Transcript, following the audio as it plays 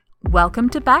Welcome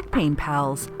to Back Pain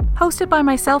Pals, hosted by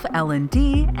myself, Ellen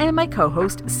D, and my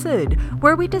co-host, Sid,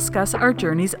 where we discuss our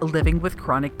journeys living with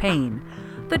chronic pain.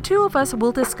 The two of us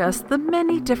will discuss the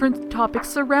many different topics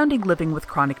surrounding living with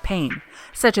chronic pain,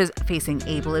 such as facing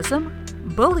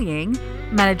ableism, bullying,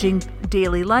 managing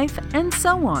daily life, and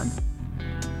so on.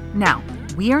 Now,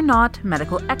 we are not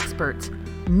medical experts,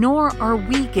 nor are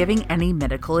we giving any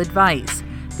medical advice.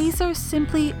 These are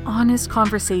simply honest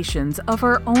conversations of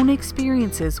our own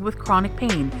experiences with chronic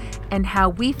pain and how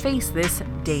we face this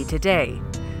day to day.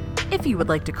 If you would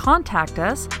like to contact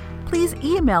us, please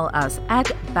email us at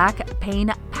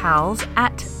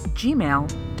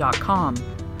backpainpals@gmail.com.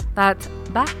 That's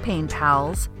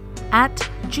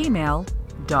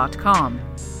backpainpals@gmail.com.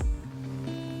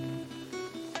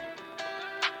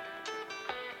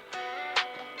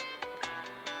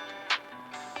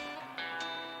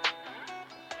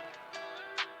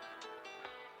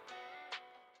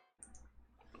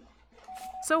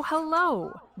 So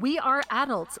hello, we are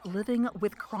adults living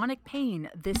with chronic pain.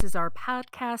 This is our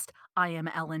podcast. I am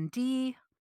Ellen D.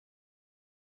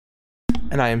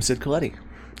 And I am Sid Coletti.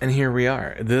 And here we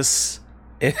are. This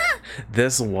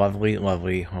lovely,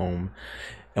 lovely home,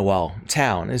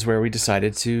 town is where we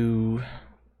decided to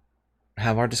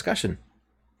have our discussion.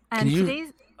 And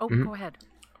today's... Go ahead.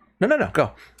 No,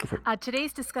 go for it.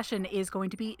 Today's discussion is going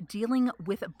to be dealing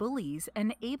with bullies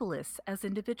and ableists as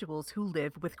individuals who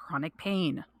live with chronic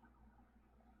pain.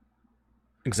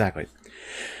 Exactly.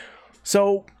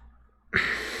 So,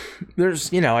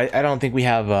 there's, I don't think we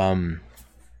have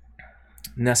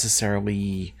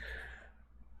necessarily...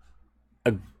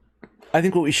 I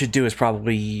think what we should do is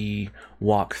probably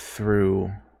walk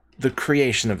through the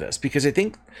creation of this, because I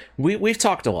think we've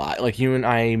talked a lot. Like, you and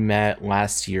I met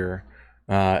last year.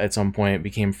 At some point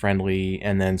became friendly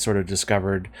and then sort of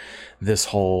discovered this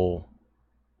whole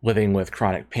living with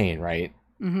chronic pain, right?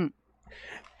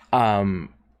 Mm-hmm.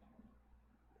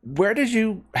 Where did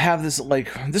you have this?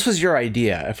 Like, this was your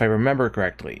idea, if I remember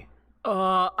correctly.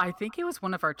 I think it was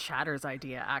one of our chatters'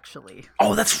 idea, actually.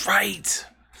 Oh, that's right.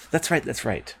 That's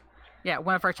right. Yeah,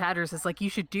 one of our chatters is like, you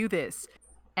should do this.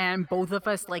 And both of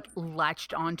us, like,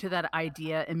 latched onto that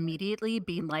idea immediately,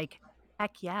 being like,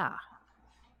 heck yeah.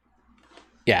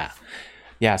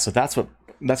 Yeah. So that's what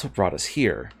brought us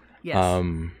here. Yes.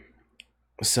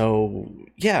 So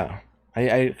yeah,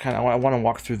 I want to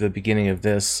walk through the beginning of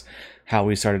this, how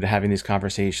we started having these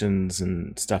conversations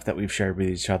and stuff that we've shared with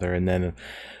each other, and then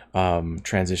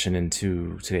transition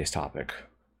into today's topic.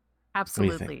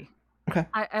 Absolutely. Okay.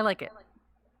 I like it.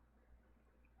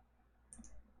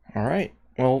 All right.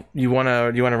 Well, you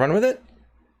wanna run with it?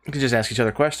 We could just ask each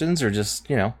other questions, or just,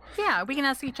 Yeah, we can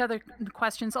ask each other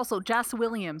questions. Also, Jas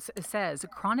Williams says,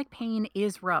 chronic pain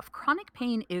is rough. Chronic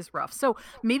pain is rough. So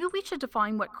maybe we should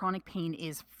define what chronic pain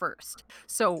is first.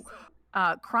 So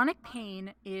chronic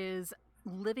pain is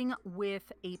living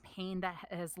with a pain that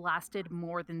has lasted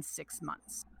more than 6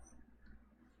 months.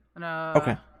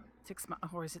 Okay. 6 months,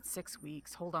 or is it 6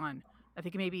 weeks? Hold on. I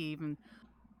think maybe even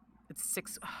it's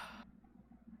 6.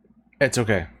 It's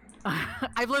okay.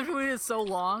 I've lived with it so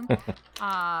long.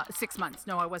 6 months.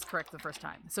 No, I was correct the first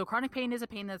time. So chronic pain is a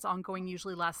pain that's ongoing,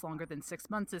 usually lasts longer than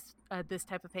 6 months. This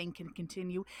type of pain can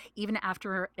continue even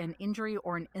after an injury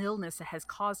or an illness that has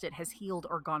caused it has healed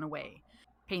or gone away.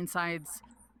 Pain signs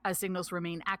signals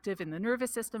remain active in the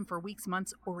nervous system for weeks,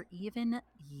 months, or even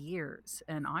years.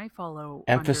 And I follow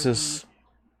emphasis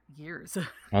years.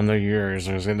 On the years,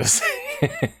 I was going to say.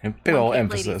 Big old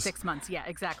emphasis. Lady, 6 months. Yeah,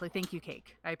 exactly. Thank you,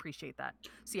 Cake. I appreciate that.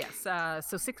 So yes,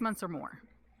 so 6 months or more.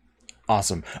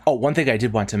 Awesome. Oh, one thing I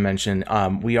did want to mention,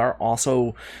 we are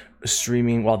also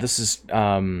streaming, while this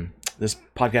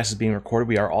podcast is being recorded,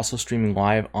 we are also streaming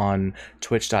live on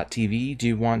twitch.tv. Do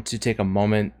you want to take a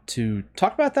moment to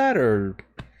talk about that, or?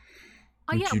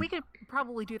 We could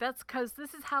probably do that, because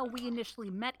this is how we initially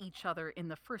met each other in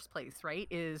the first place, right?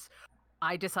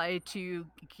 I decided to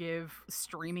give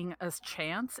streaming a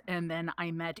chance, and then I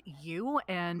met you,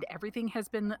 and everything has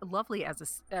been lovely ever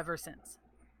since.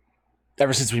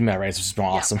 Ever since we met, right? It's just been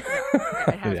awesome.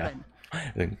 Yeah, it has been. I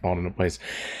think falling into place.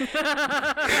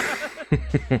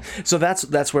 So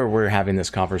that's where we're having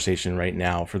this conversation right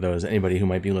now, for anybody who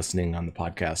might be listening on the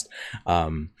podcast.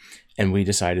 And we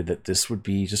decided that this would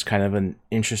be just kind of an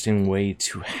interesting way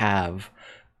to have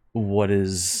what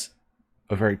is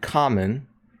a very common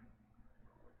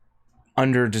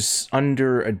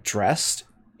under addressed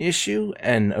issue,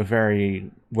 and a very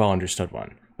well understood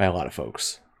one by a lot of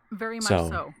folks. Very much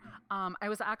so. I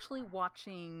was actually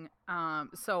watching,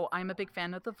 so I'm a big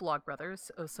fan of the Vlogbrothers,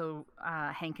 so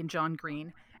Hank and John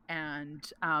Green, and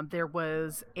there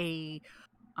was a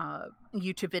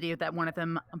YouTube video that one of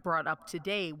them brought up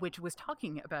today, which was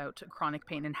talking about chronic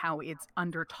pain and how it's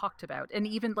under talked about, and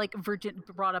even like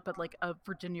brought up like a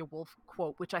Virginia Woolf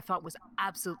quote, which I thought was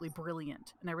absolutely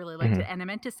brilliant, and I really liked it. And I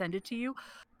meant to send it to you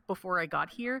before I got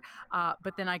here,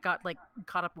 but then I got like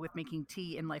caught up with making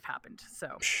tea and life happened.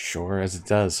 So Sure, as it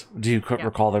does. Do you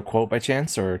recall the quote by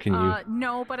chance, or can you?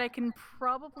 No, but I can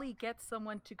probably get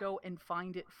someone to go and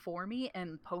find it for me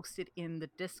and post it in the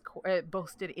Discord,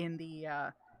 post it in the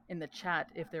chat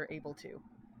if they're able to.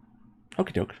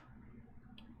 Okie doke.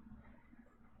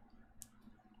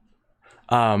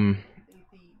 What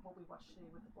we watched today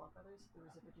with the Blood Brothers, there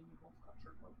was a Virginia Woolf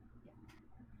culture quote.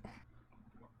 Yeah.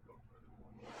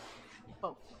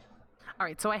 Both. All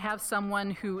right, so I have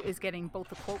someone who is getting both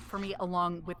the quote for me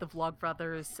along with the Vlog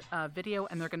Brothers video,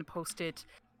 and they're going to post it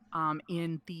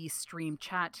in the stream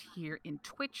chat here in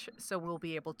Twitch, so we'll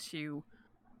be able to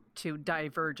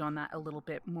diverge on that a little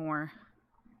bit more.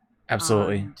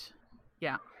 Absolutely. And,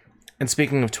 yeah. And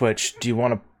speaking of Twitch, do you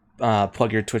want to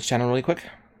plug your Twitch channel really quick?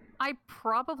 I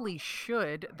probably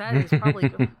should. That is probably...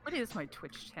 What is my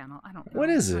Twitch channel? I don't know. What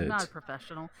is it? I'm not a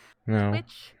professional. No.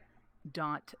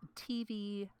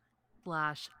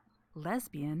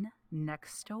 Twitch.tv/lesbian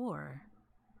next door.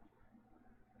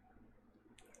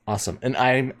 Awesome. And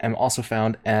I am also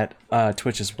found at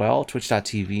Twitch as well,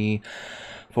 twitch.tv/Sid,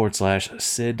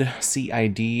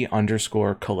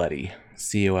 CID_Coletti, COLETTI.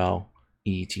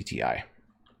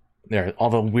 There, all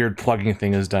the weird plugging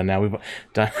thing is done now. We've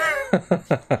done.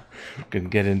 Can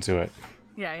get into it.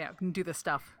 Yeah, we can do the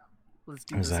stuff. Let's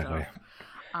do exactly. The stuff.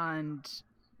 And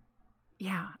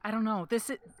yeah, I don't know.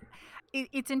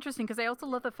 It's interesting because I also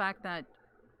love the fact that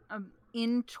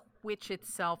in Twitch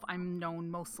itself, I'm known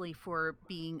mostly for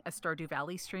being a Stardew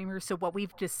Valley streamer. So what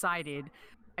we've decided,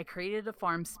 I created a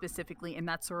farm specifically, and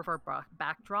that's sort of our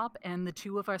backdrop. And the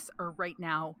two of us are right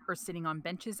now sitting on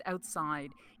benches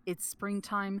outside. It's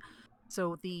springtime,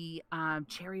 so the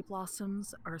cherry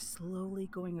blossoms are slowly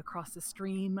going across the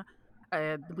stream.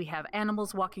 We have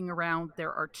animals walking around.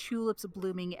 There are tulips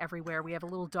blooming everywhere. We have a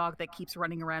little dog that keeps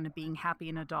running around and being happy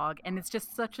in a dog. And it's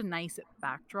just such a nice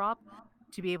backdrop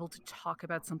to be able to talk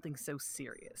about something so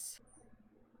serious.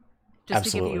 Just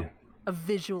Absolutely. to give you a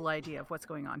visual idea of what's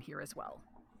going on here as well.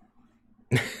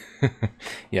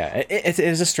 Yeah, it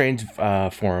is a strange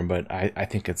form, but I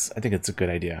think it's a good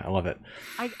idea. I love it.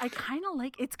 I kind of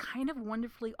like it's kind of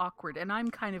wonderfully awkward, and I'm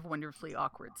kind of wonderfully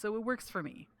awkward, so it works for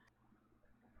me.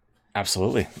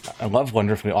 Absolutely, I love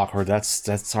wonderfully awkward.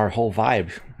 That's our whole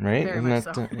vibe, right? Very much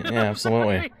so. Yeah,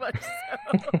 absolutely. Very much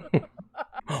so.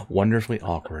 Wonderfully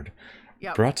awkward.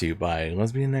 Yep. Brought to you by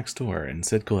Lesbian Next Door and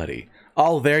Sid Coletti.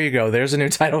 Oh, there you go. There's a new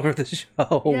title for the show.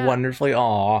 Yeah. Wonderfully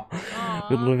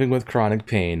living with chronic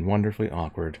pain. Wonderfully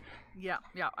awkward. Yeah,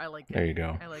 I like it. There you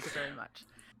go. I like it very much.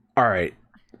 All right.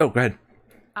 Oh, go ahead.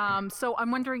 So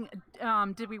I'm wondering,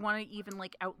 did we want to even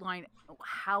like outline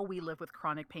how we live with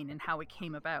chronic pain and how it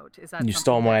came about? Is that you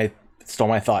stole my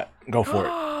thought? Go for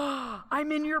it.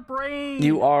 I'm in your brain.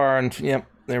 You are, and yep,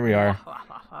 there we are.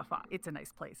 It's a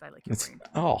nice place. I like your brain.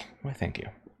 Oh, well, thank you.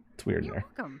 It's weird You're in there.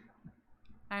 Welcome.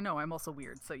 I know I'm also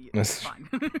weird, so it's fine.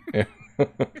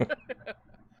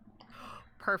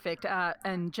 Perfect.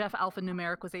 And Jeff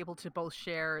Alphanumeric was able to both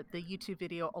share the YouTube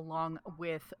video along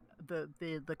with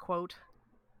the quote.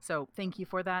 So thank you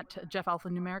for that, Jeff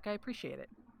Alphanumeric. I appreciate it.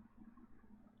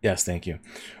 Yes, thank you.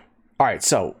 All right,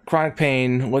 so chronic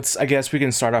pain. I guess we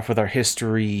can start off with our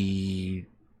history,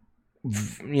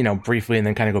 briefly, and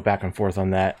then kind of go back and forth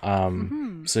on that.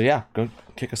 So yeah, go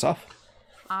kick us off.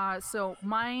 So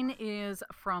mine is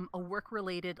from a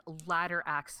work-related ladder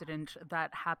accident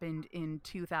that happened in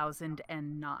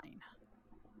 2009.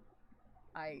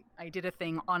 I did a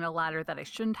thing on a ladder that I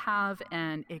shouldn't have,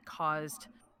 and it caused,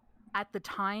 at the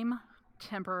time,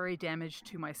 temporary damage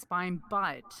to my spine,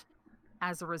 but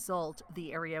as a result,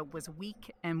 the area was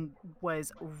weak and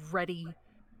was ready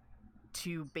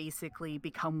to basically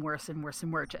become worse and worse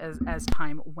and worse as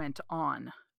time went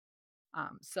on.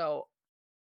 So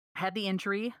I had the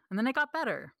injury, and then I got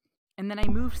better. And then I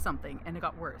moved something, and it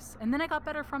got worse. And then I got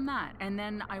better from that. And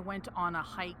then I went on a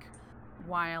hike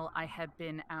while I had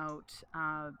been out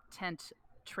tent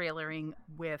trailering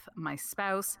with my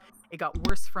spouse. It got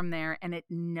worse from there, and it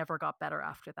never got better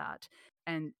after that.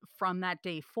 And from that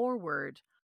day forward,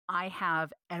 I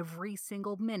have every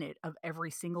single minute of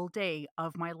every single day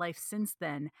of my life since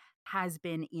then has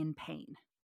been in pain.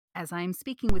 As I am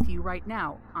speaking with you right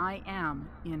now, I am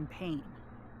in pain.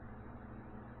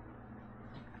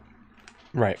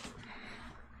 Right.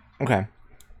 Okay.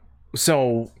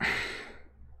 So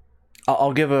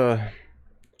I'll give a.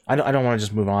 I don't want to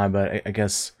just move on, but I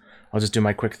guess I'll just do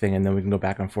my quick thing and then we can go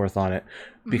back and forth on it.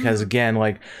 Because Mhm. again,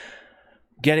 like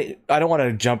I don't want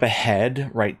to jump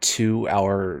ahead right to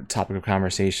our topic of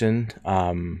conversation.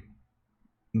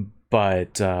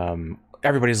 But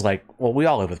everybody's like, well, we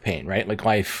all live with pain, right? Like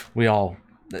life,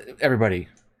 everybody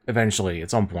eventually at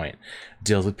some point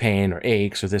deals with pain or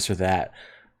aches or this or that.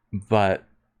 But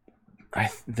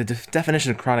the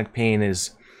definition of chronic pain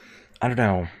is, I don't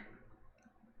know.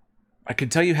 I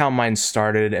could tell you how mine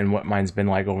started and what mine's been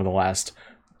like over the last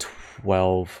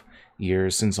 12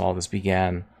 years since all this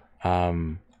began.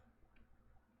 Um,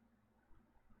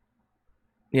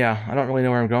 yeah, I don't really know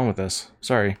where I'm going with this.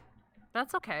 Sorry.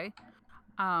 That's okay.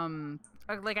 Um,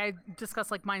 like I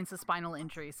discussed, like mine's a spinal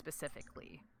injury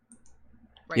specifically,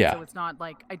 right? Yeah, So it's not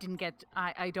like I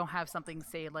don't have something,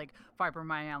 say, like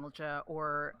fibromyalgia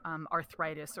or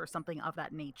arthritis or something of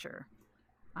that nature.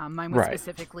 Mine was right.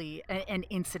 specifically an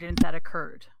incident that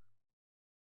occurred.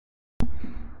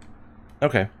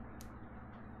 Okay.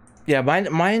 Yeah,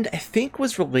 mine I think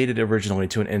was related originally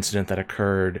to an incident that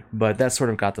occurred, but that sort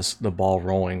of got the ball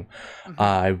rolling. Hmm.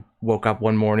 I woke up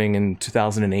one morning in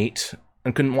 2008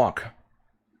 and couldn't walk.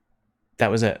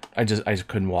 That was it. I just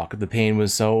couldn't walk. The pain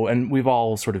was so, and we've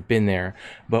all sort of been there.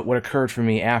 But what occurred for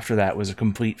me after that was a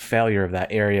complete failure of that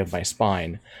area of my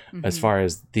spine, as Hmm. far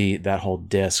as that whole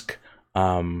disc,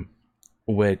 um,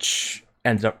 which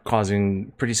ended up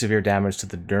causing pretty severe damage to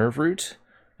the nerve root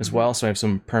as Hmm. well. So I have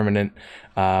some permanent,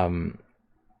 um,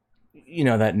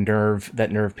 that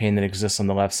nerve pain that exists on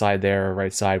the left side there or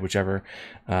right side, whichever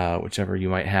you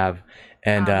might have.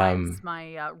 And Mine's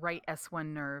my right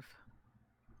S1 nerve.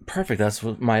 perfect. That's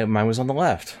what mine was on the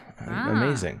left. Ah,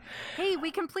 Amazing. hey, we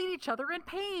complete each other in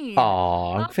pain.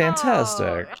 Aw, Oh,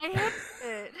 fantastic. I hate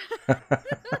it.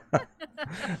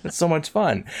 It's so much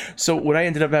fun. So what I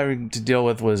ended up having to deal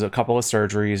with was a couple of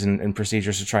surgeries and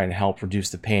procedures to try and help reduce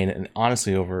the pain. And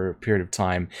honestly, over a period of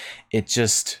time, it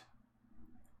just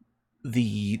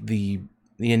the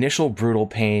initial brutal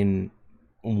pain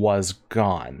was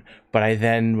gone. But I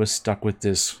then was stuck with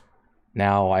this.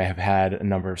 Now I have had a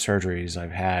number of surgeries.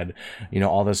 I've had,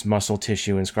 all this muscle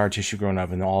tissue and scar tissue growing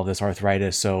up and all this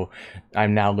arthritis. So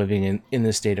I'm now living in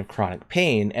this state of chronic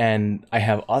pain. And I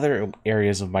have other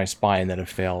areas of my spine that have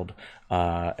failed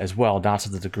as well, not to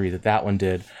the degree that one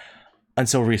did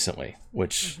until recently,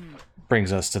 which Hmm.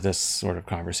 brings us to this sort of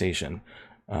conversation.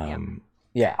 Yeah.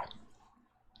 Yeah.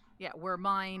 Yeah, where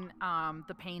mine,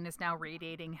 the pain is now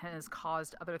radiating has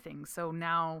caused other things. So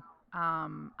now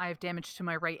I have damage to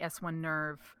my right S1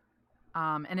 nerve.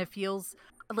 And it feels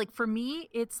like, for me,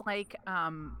 it's like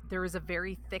there is a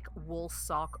very thick wool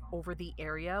sock over the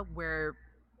area where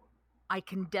I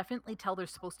can definitely tell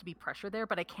there's supposed to be pressure there,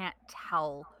 but I can't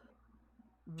tell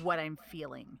what I'm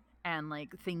feeling. And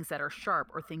like things that are sharp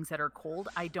or things that are cold,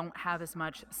 I don't have as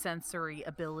much sensory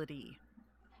ability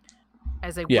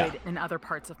as I Yeah. would in other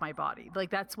parts of my body. Like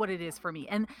that's what it is for me.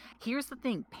 And here's the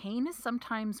thing, pain is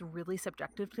sometimes really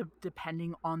subjective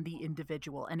depending on the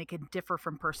individual, and it can differ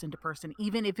from person to person,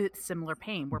 even if it's similar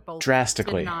pain, where both Sid and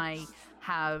Drastically. I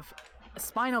have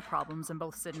spinal problems and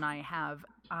both Sid and I have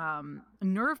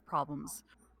nerve problems.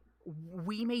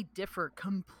 We may differ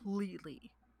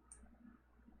completely.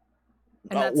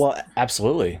 And that's, Well,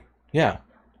 absolutely. yeah.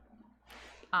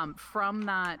 Yeah. From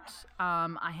that,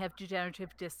 I have degenerative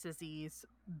disc disease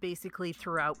basically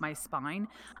throughout my spine,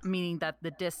 meaning that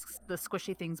the discs, the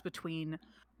squishy things between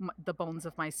the bones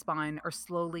of my spine, are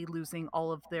slowly losing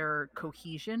all of their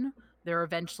cohesion. They're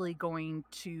eventually going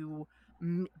to,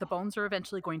 the bones are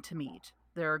eventually going to meet.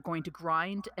 They're going to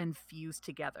grind and fuse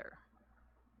together.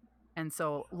 And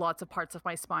so lots of parts of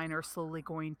my spine are slowly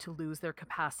going to lose their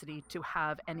capacity to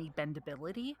have any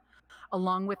bendability.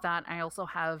 Along with that, I also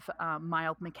have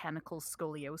mild mechanical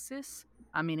scoliosis,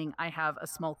 meaning I have a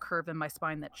small curve in my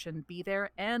spine that shouldn't be there,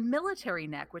 and military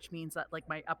neck, which means that like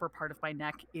my upper part of my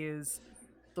neck is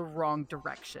the wrong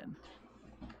direction.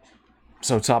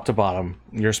 So top to bottom,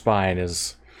 your spine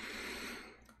is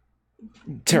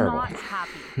terrible. Not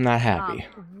happy. Not happy.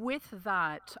 With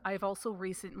that, I've also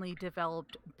recently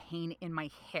developed pain in my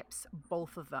hips,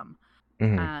 both of them.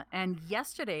 Hmm. And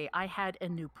yesterday, I had a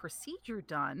new procedure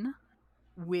done,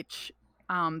 which,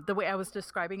 the way I was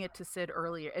describing it to Sid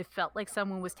earlier, it felt like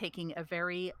someone was taking a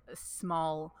very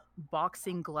small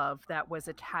boxing glove that was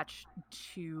attached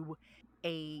to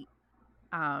a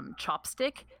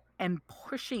chopstick and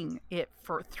pushing it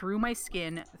through my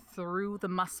skin, through the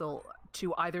muscle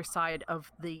to either side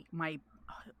of my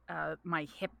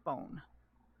hip bone.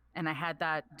 And I had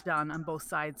that done on both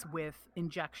sides with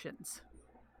injections,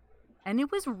 and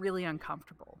it was really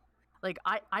uncomfortable. Like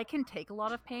I can take a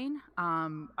lot of pain.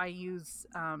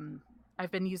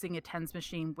 I've been using a TENS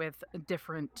machine with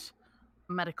different.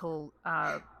 medical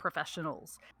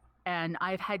professionals, and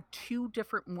I've had two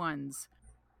different ones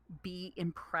be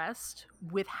impressed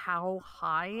with how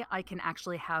high I can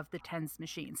actually have the TENS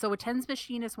machine. So a TENS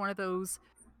machine is one of those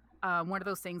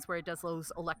things where it does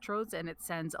those electrodes and it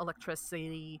sends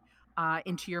electricity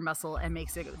into your muscle and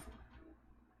makes it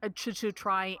to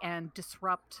try and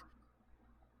disrupt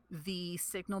the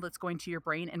signal that's going to your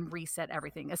brain and reset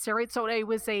everything. A steroid, so it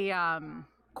was a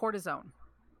cortisone.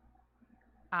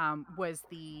 Was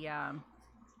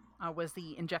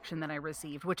the injection that I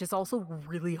received, which is also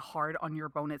really hard on your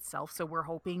bone itself. So we're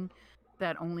hoping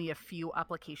that only a few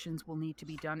applications will need to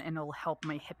be done, and it'll help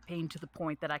my hip pain to the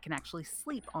point that I can actually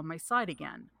sleep on my side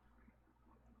again.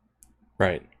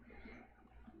 Right.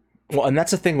 Well, and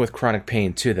that's the thing with chronic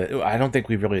pain too that I don't think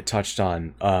we've really touched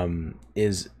on,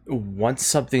 is once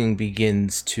something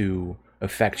begins to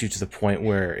affect you to the point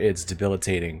where it's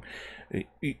debilitating,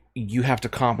 you have to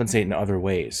compensate in other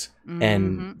ways. Mm-hmm.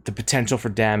 And the potential for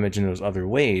damage in those other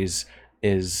ways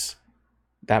is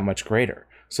that much greater.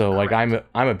 So like I'm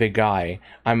a big guy.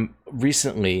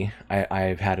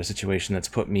 I've had a situation that's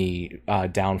put me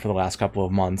down for the last couple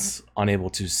of months, unable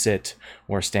to sit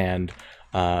or stand.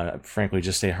 Frankly,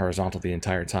 just stay horizontal the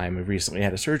entire time. I recently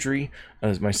had a surgery. It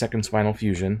was my second spinal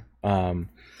fusion. My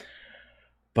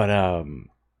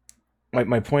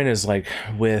point is, like,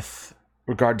 with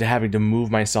regard to having to move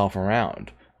myself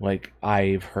around, like,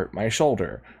 I've hurt my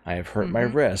shoulder, I've hurt my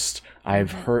wrist,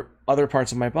 I've hurt other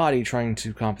parts of my body trying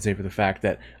to compensate for the fact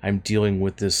that I'm dealing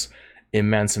with this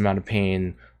immense amount of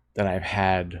pain that I've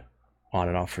had on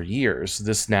and off for years.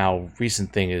 This now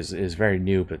recent thing is very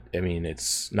new, but I mean,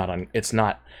 it's not.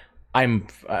 I'm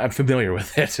familiar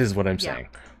with it, is what I'm saying.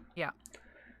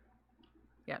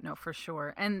 Yeah, no, for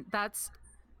sure. And that's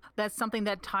something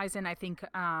that ties in, I think,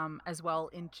 as well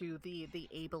into the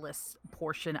ableist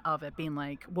portion of it, being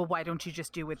like, well, why don't you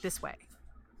just do it this way?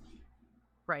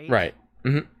 Right.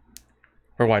 Mm-hmm.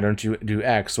 Or why don't you do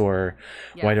X, or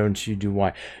why don't you do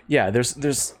Y? Yeah, there's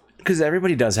because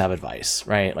everybody does have advice,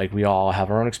 right? Like, we all have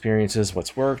our own experiences,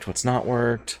 what's worked, what's not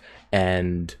worked.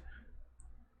 And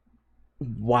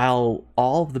while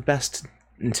all of the best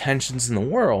intentions in the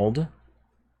world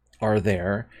are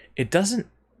there, it doesn't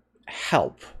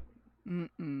help.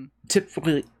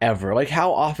 Typically ever. Like,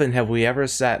 how often have we ever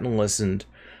sat and listened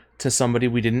to somebody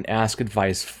we didn't ask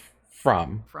advice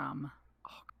from? Oh,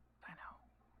 I know.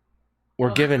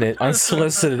 Or given it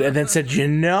unsolicited and then said,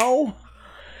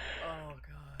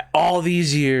 all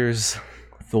these years,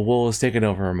 the wool is taken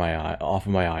off of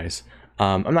my eyes.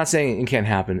 I'm not saying it can't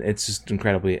happen. It's just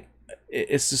incredibly.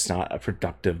 It's just not a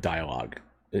productive dialogue.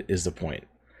 Is the point?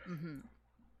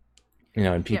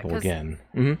 And people again.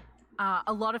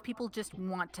 A lot of people just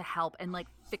want to help and like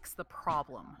fix the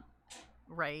problem,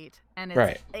 right? And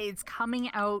it's coming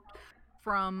out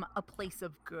from a place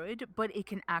of good, but it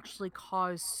can actually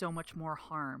cause so much more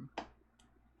harm.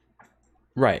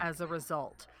 Right. As a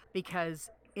result, because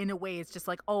in a way, it's just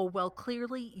like, oh, well,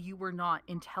 clearly you were not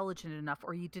intelligent enough,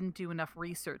 or you didn't do enough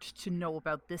research to know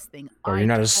about this thing. Or you're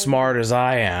not as smart as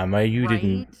I am. You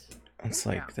didn't. It's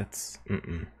like, that's...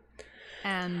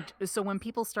 And so when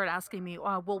people start asking me,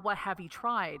 well, what have you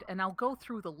tried? And I'll go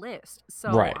through the list.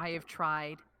 So I have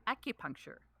tried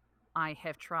acupuncture. I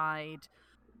have tried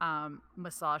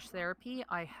massage therapy.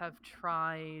 I have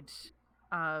tried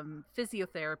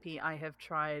physiotherapy. I have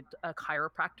tried a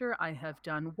chiropractor. I have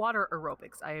done water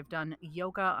aerobics. I have done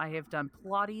yoga. I have done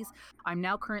Pilates. I'm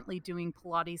now currently doing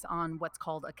Pilates on what's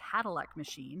called a Cadillac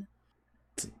machine.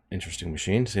 It's an interesting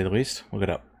machine, to say the least. Look it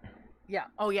up. Yeah.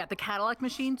 Oh, yeah. The Cadillac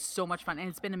machine, so much fun. And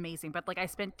it's been amazing. But like, I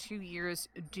spent 2 years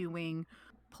doing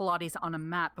Pilates on a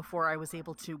mat before I was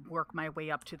able to work my way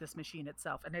up to this machine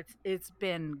itself. And it's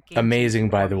been amazing,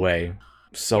 by the way.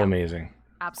 So amazing.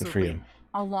 Absolutely. Good for you.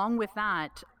 Along with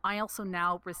that, I also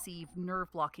now receive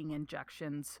nerve blocking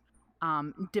injections,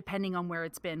 depending on where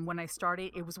it's been. When I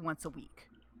started, it was once a week.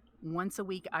 Once a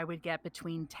week, I would get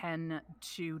between 10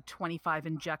 to 25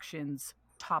 injections,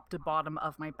 top to bottom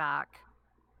of my back.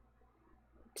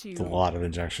 It's a lot of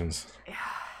injections.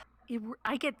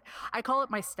 I call it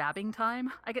my stabbing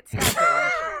time. I get stabbed a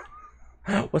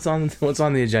bunch. What's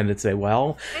on the agenda today?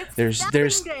 Well, there's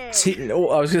tea. Oh,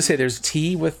 I was gonna say there's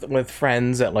tea with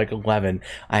friends at like 11.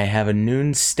 I have a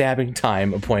noon stabbing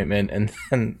time appointment, and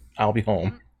then I'll be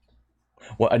home.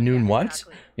 What, a noon? What?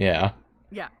 Exactly.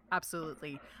 Yeah,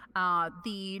 absolutely.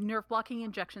 The nerve blocking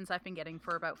injections I've been getting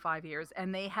for about 5 years,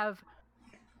 and they have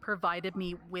provided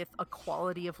me with a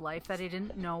quality of life that I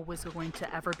didn't know was going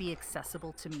to ever be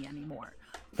accessible to me anymore.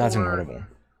 That's incredible.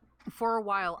 for a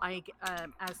while,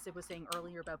 as Sid was saying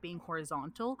earlier about being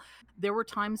horizontal, there were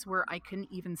times where I couldn't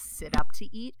even sit up to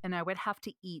eat, and I would have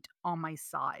to eat on my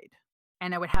side.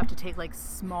 And I would have to take like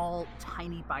small,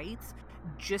 tiny bites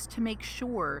just to make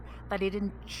sure that I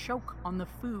didn't choke on the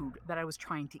food that I was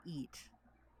trying to eat.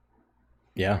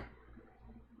 Yeah.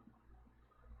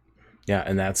 Yeah,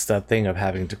 and that's that thing of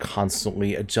having to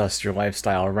constantly adjust your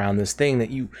lifestyle around this thing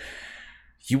that you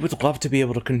would love to be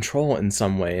able to control in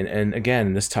some way. And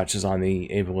again, this touches on the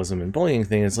ableism and bullying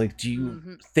thing. It's like, do you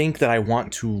Mm-hmm. think that I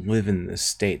want to live in this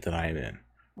state that I'm in?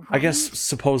 I guess, Right?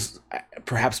 suppose,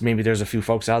 perhaps maybe there's a few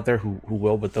folks out there who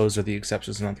will, but those are the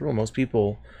exceptions, not the rule. Most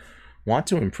people want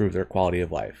to improve their quality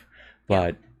of life, Yeah.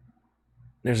 but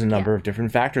there's a Yeah. number of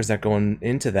different factors that go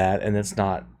into that, and it's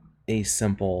not a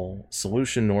simple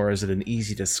solution, nor is it an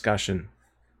easy discussion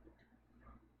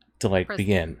to like Pres-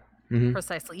 begin. Hmm.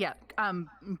 Precisely. Yeah.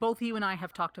 Both you and I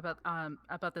have talked about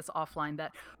this offline,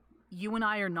 that you and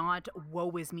I are not woe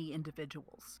is me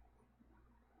individuals.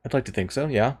 I'd like to think so.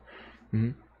 Yeah.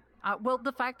 Hmm. Well,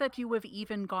 the fact that you have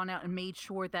even gone out and made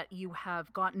sure that you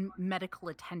have gotten medical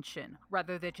attention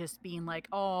rather than just being like,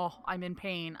 "Oh, I'm in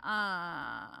pain."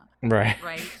 Right.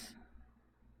 Right.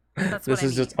 That's what This I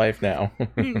is mean. just life now.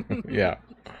 Yeah.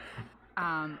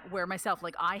 Where myself,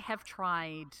 like, I have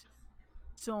tried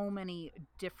so many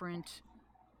different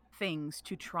things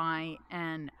to try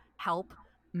and help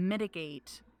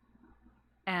mitigate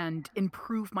and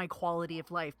improve my quality of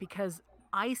life, because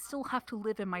I still have to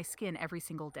live in my skin every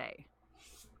single day.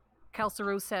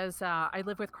 Calceru says, I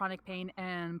live with chronic pain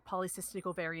and polycystic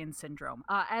ovarian syndrome.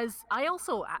 As I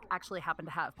also actually happen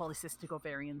to have polycystic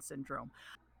ovarian syndrome.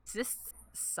 Cysts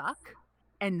suck.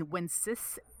 And when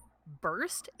cysts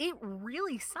burst, it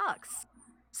really sucks.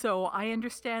 So I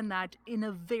understand that in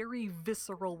a very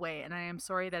visceral way, and I am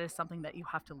sorry that is something that you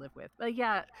have to live with. But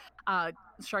yeah,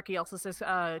 Sharky also says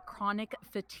chronic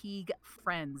fatigue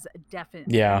friends,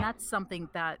 definitely, and Yeah. that's something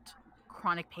that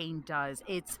chronic pain does.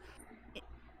 It's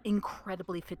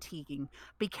incredibly fatiguing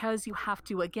because you have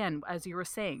to, again, as you were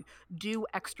saying, do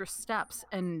extra steps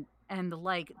and the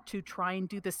like to try and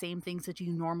do the same things that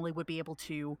you normally would be able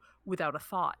to without a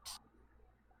thought,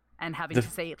 and having The to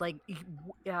say like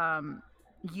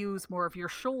use more of your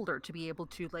shoulder to be able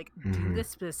to like do Mhm. this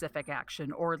specific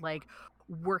action, or like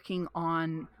working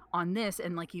on this,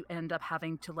 and like you end up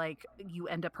having to like you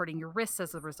end up hurting your wrists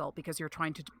as a result because you're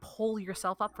trying to pull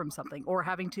yourself up from something, or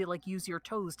having to like use your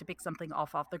toes to pick something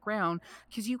off the ground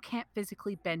because you can't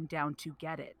physically bend down to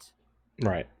get it.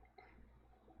 Right.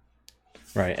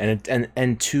 Right.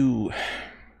 And to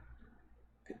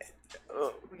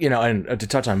and to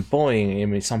touch on bullying, I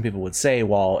mean, some people would say,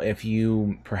 well, if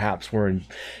you perhaps were in,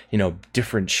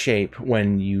 different shape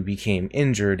when you became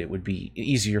injured, it would be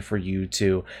easier for you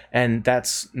to, and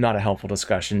that's not a helpful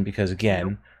discussion because, Nope.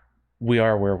 again, we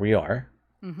are where we are.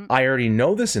 Mm-hmm. I already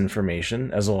know this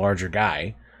information as a larger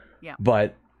guy, Yeah.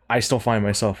 but I still find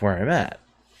myself where I'm at,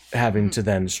 having Mm-hmm. to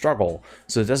then struggle.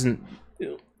 So it doesn't,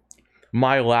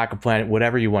 my lack of planning,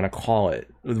 whatever you want to call it,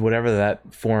 whatever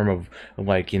that form of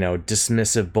like,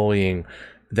 dismissive bullying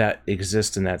that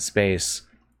exists in that space,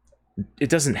 it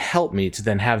doesn't help me to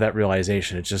then have that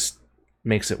realization. It just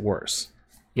makes it worse,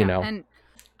 you Yeah, know? and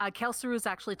Kelser has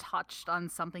actually touched on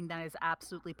something that is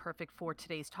absolutely perfect for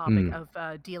today's topic Mm.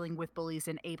 of dealing with bullies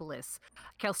and ableists.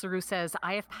 Kelseru says,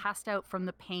 I have passed out from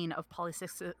the pain of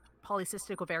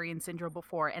polycystic ovarian syndrome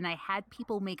before, and I had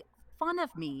people make fun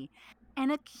of me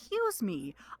and accuse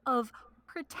me of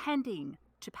pretending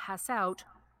to pass out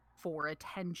for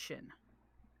attention.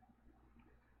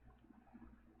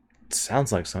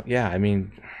 Sounds like some, yeah, I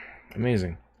mean,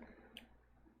 amazing.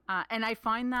 And I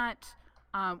find that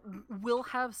we'll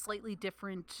have slightly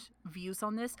different views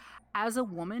on this. As a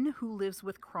woman who lives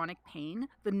with chronic pain,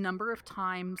 the number of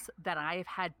times that I've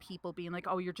had people being like,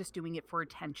 oh, you're just doing it for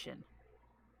attention.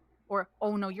 Or,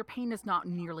 oh, no, your pain is not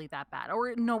nearly that bad.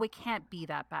 Or, no, it can't be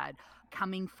that bad.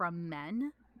 Coming from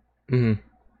men Hmm.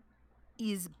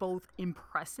 is both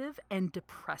impressive and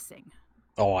depressing.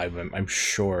 Oh, I'm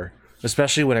sure,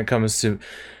 especially when it comes to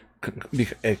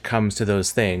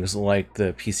those things like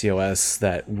the PCOS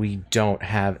that we don't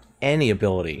have any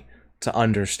ability to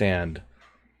understand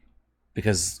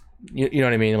because you know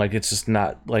what I mean. Like it's just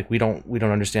not like we don't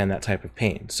understand that type of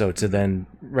pain. So to Mm-hmm. then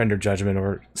render judgment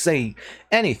or say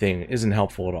anything isn't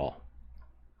helpful at all.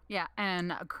 Yeah,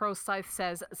 and Crow Scythe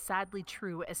says, sadly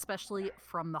true, especially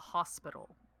from the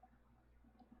hospital.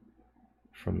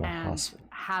 From the And hospital. Mm.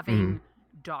 having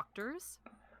doctors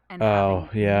and Oh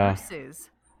having yeah, nurses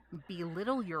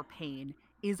belittle your pain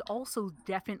is also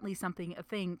definitely a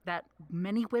thing that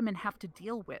many women have to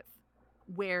deal with.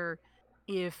 Where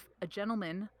if a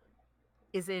gentleman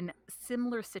is in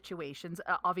similar situations,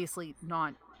 obviously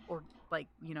not, or like,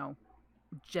 you know,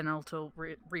 genital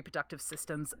reproductive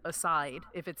systems aside,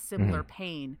 if it's Hmm. similar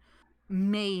pain,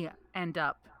 may end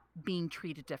up being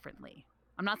treated differently.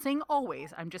 I'm not saying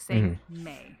always, I'm just saying Hmm.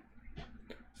 may.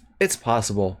 It's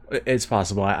possible. It's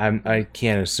possible. I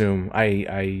can't assume.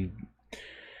 I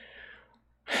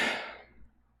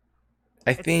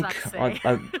It think sucks,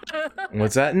 eh?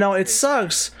 what's that? No, it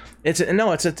sucks.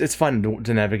 It's fun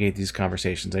to navigate these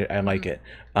conversations. I like it,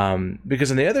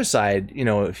 because on the other side, you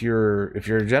know, if you're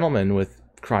a gentleman with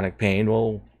chronic pain,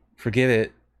 well, forgive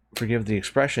it, forgive the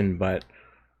expression, but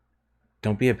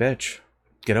don't be a bitch.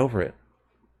 Get over it.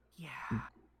 Yeah. Yes,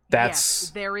 That's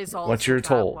there is what also you're that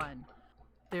told. one.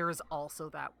 There is also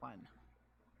that one.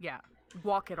 Yeah.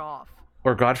 Walk it off.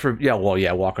 Or God for yeah, well,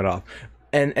 yeah, walk it off.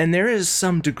 And there is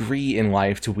some degree in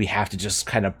life to we have to just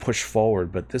kind of push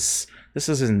forward, but this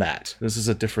isn't that. This is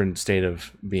a different state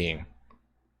of being,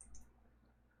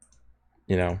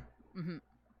 you know. Hmm.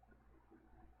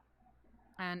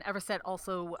 And Everset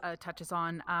also touches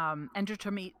on endo,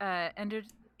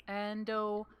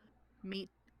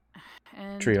 Triosis.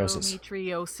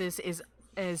 endometriosis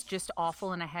is just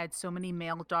awful, and I had so many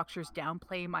male doctors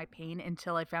downplay my pain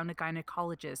until I found a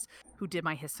gynecologist who did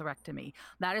my hysterectomy.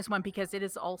 That is one, because it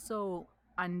is also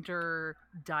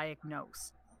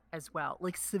underdiagnosed as well,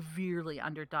 like severely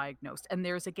underdiagnosed. And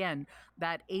there's again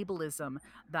that ableism,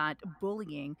 that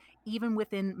bullying, even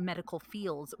within medical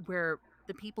fields, where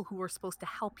the people who are supposed to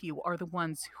help you are the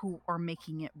ones who are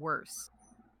making it worse.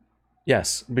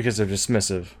 Yes, because they're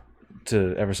dismissive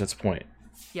to Everset's point.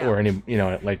 Yeah. Or any, you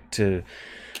know, like to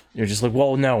you're just like,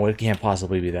 well, no, it can't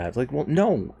possibly be that. Like, well,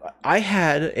 no, I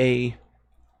had a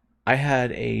I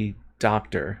had a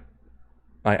doctor.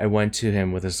 I went to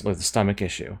him with a stomach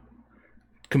issue.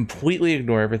 Completely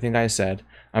ignore everything I said.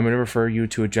 I'm going to refer you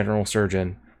to a general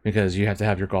surgeon because you have to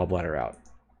have your gallbladder out.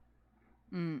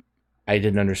 Mm. I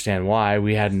didn't understand why.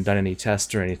 We hadn't done any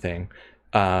tests or anything.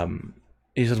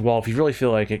 He said, well, if you really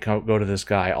feel like it, go to this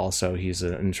guy. Also, he's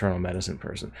an internal medicine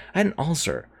person. I had an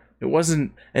ulcer. It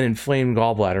wasn't an inflamed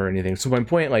gallbladder or anything. So my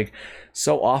point, like,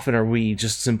 so often are we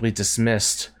just simply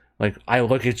dismissed. Like, I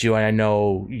look at you and I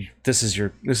know this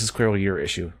is clearly your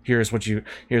issue. Here's what I'm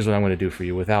going to do for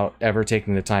you, without ever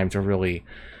taking the time to really,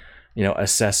 you know,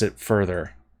 assess it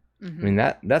further. I Hmm. mean,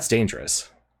 that's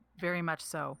dangerous. Very much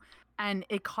so. And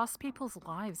it costs people's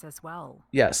lives as well.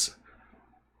 Yes,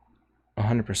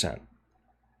 100%.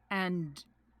 And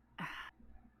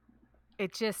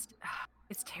it just,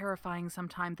 it's terrifying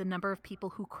sometimes, the number of people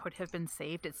who could have been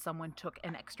saved if someone took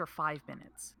an extra 5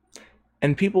 minutes.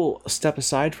 And people step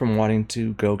aside from wanting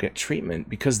to go get treatment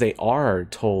because they are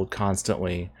told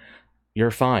constantly,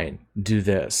 you're fine, do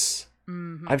this.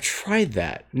 Hmm. I've tried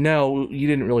that. No, you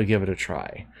didn't really give it a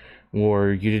try,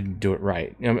 or you didn't do it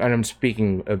right. And I'm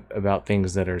speaking about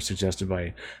things that are suggested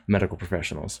by medical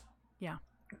professionals. Yeah,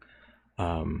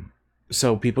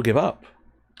 So people give up.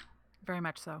 very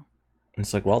much so.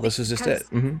 It's like, well, this is just it.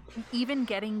 Because Hmm. even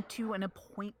getting to an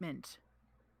appointment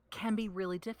can be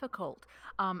really difficult.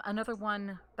 Another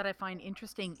one that I find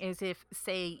interesting is if,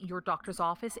 say, your doctor's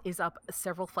office is up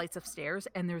several flights of stairs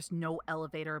and there's no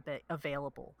elevator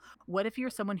available. What if you're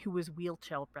someone who is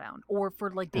wheelchair bound? Or for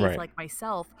like days Right, like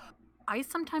myself, I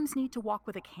sometimes need to walk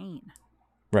with a cane,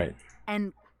 right.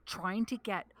 and trying to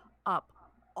get up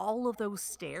all of those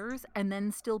stairs and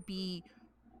then still be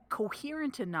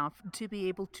coherent enough to be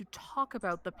able to talk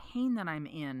about the pain that I'm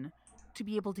in, to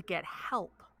be able to get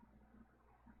help.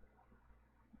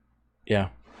 Yeah.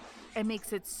 It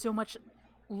makes it so much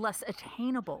less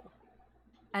attainable.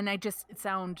 And I just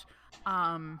sound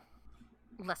um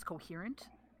less coherent.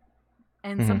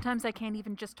 And Hmm. sometimes I can't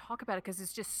even just talk about it because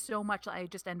it's just so much, I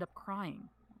just end up crying.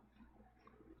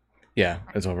 Yeah,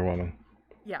 it's overwhelming.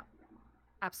 Yeah,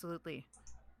 absolutely.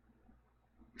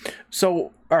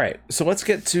 So, all right. So let's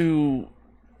get to,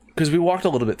 because we walked a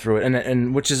little bit through it,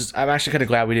 and which is, I'm actually kind of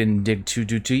glad we didn't dig too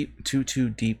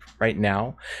deep right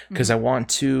now, because Hmm. I want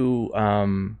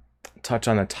to touch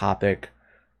on a topic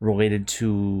related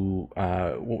to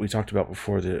what we talked about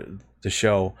before the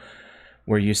show,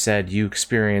 where you said you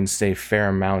experienced a fair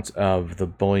amount of the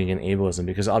bullying and ableism.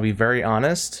 Because I'll be very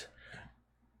honest,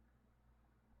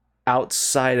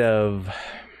 outside of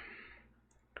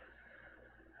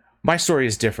my story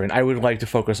is different. I would like to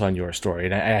focus on your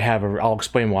story, and I'll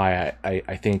explain why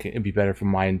I think it'd be better for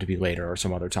mine to be later or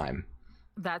some other time.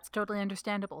 That's totally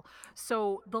understandable.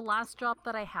 So the last job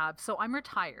that I have, so I'm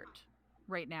retired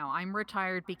right now. I'm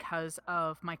retired because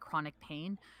of my chronic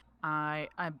pain. I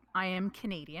am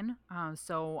Canadian,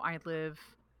 so I live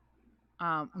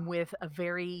with a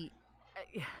very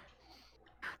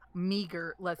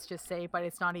meager, let's just say, but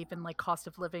it's not even like cost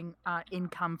of living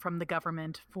income from the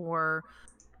government for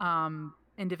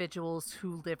individuals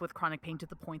who live with chronic pain to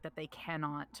the point that they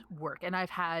cannot work. And I've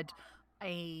had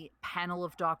a panel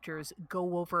of doctors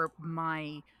go over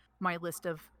my list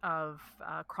of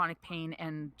chronic pain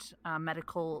and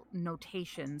medical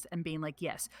notations and being like,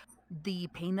 yes, the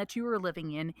pain that you are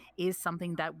living in is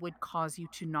something that would cause you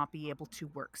to not be able to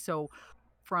work. So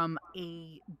from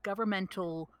a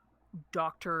governmental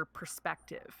doctor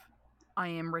perspective, I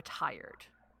am retired.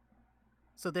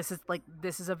 So this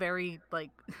is a very like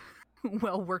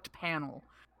well worked panel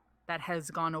that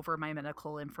has gone over my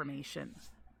medical information.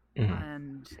 Mhm.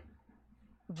 And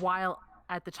while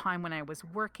at the time when I was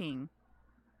working,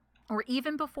 or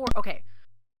even before, okay,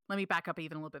 let me back up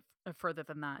even a little bit further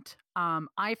than that.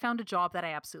 I found a job that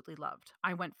I absolutely loved.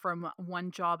 I went from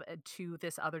one job to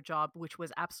this other job, which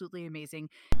was absolutely amazing.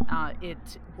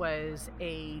 It was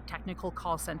a technical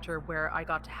call center where I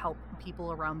got to help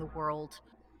people around the world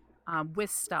with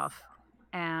stuff.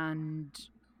 And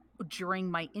during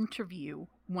my interview,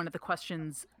 one of the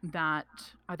questions that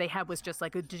they had was just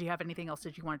like, did you have anything else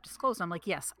that you want to disclose? And I'm like,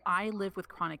 yes, I live with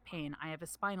chronic pain. I have a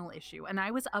spinal issue. And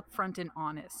I was upfront and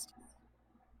honest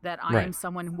that I Right. am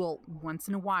someone who will once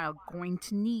in a while going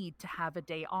to need to have a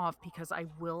day off because I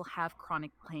will have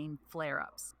chronic pain flare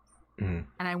ups. Mhm.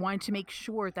 And I wanted to make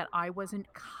sure that I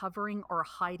wasn't covering or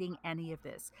hiding any of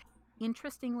this.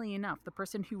 Interestingly enough, the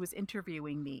person who was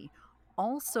interviewing me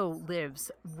also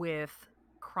lives with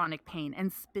chronic pain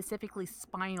and specifically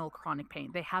spinal chronic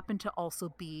pain. They happened to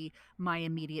also be my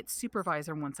immediate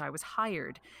supervisor once I was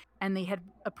hired. And they had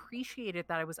appreciated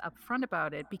that I was upfront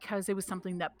about it because it was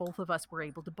something that both of us were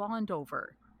able to bond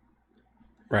over.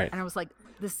 Right. And I was like,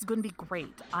 this is going to be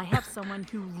great. I have someone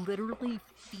who literally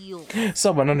feels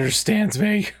Someone understands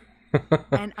me.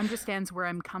 and understands where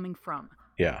I'm coming from.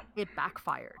 Yeah. It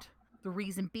backfired. The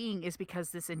reason being is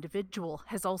because this individual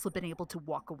has also been able to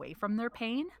walk away from their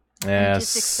pain and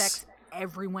just Yes. expects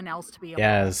everyone else to be able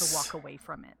to also Yes. walk away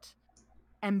from it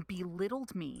and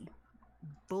belittled me,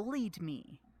 bullied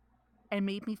me, and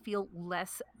made me feel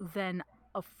less than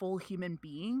a full human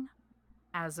being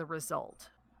as a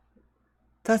result.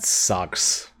 That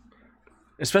sucks.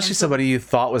 Especially And so somebody you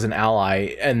thought was an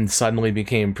ally and suddenly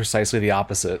became precisely the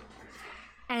opposite.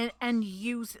 and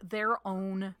use their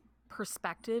own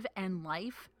perspective and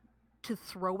life to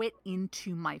throw it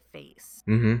into my face.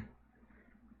 Mm-hmm.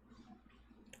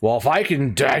 Well, if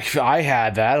I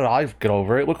had that, I'll get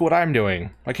over it. Look what I'm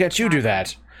doing. Why can't you do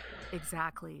Exactly. that?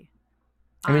 Exactly.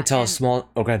 Let me tell a And small.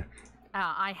 Oh, good.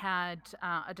 I had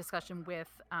a discussion with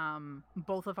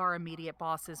both of our immediate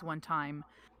bosses one time,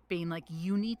 being like,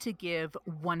 you need to give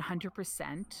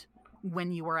 100%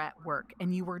 when you are at work,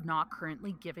 and you are not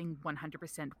currently giving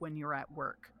 100% when you're at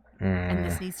work. And Mm,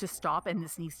 this needs to stop, and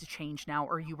this needs to change now,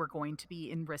 or you are going to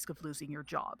be in risk of losing your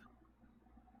job.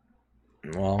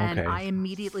 well, And okay. I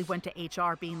immediately went to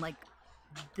HR being like,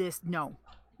 this, no,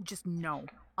 just no.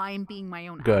 I'm being my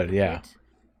own Good. Yeah. advocate.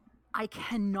 I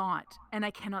cannot, and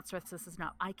I cannot stress this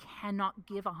enough, I cannot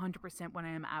give 100% when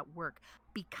I am at work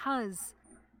because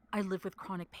I live with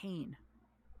chronic pain.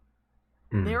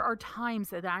 Mm. There are times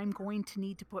that I'm going to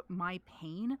need to put my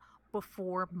pain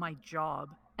before my job.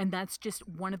 And that's just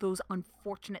one of those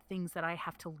unfortunate things that I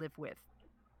have to live with.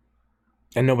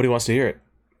 And nobody wants to hear it.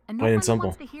 And Plain and nobody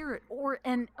wants simple. to hear it.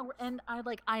 And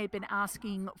I had been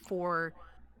asking for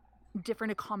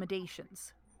different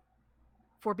accommodations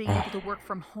for being able to work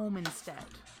from home instead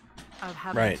of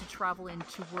having Right. to travel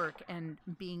into work and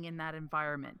being in that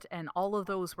environment. And all of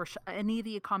those were, any of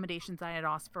the accommodations I had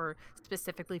asked for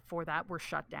specifically for that were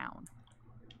shut down.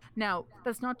 Now,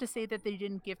 that's not to say that they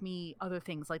didn't give me other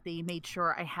things. Like they made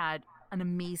sure I had an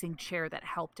amazing chair that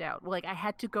helped out. Like I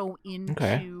had to go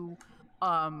Okay. into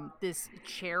this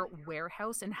chair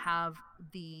warehouse and have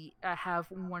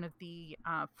one of the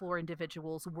floor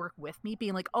individuals work with me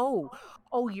being like, oh,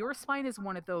 your spine is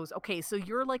one of those, okay, so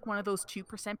you're like one of those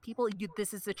 2% people,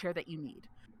 this is the chair that you need,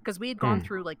 because we had gone Hmm.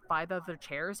 through like 5 other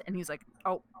chairs and he's like,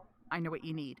 oh, I know what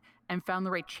you need, and found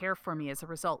the right chair for me as a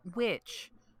result,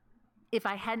 which if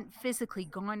I hadn't physically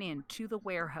gone into the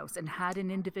warehouse and had an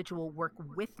individual work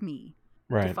with me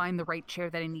to Right. find the right chair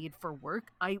that I need for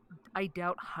work, I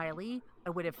doubt highly I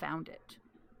would have found it.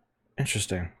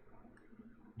 Interesting.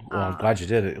 Well, I'm glad Um, you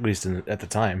did it, at least at the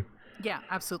time. yeah,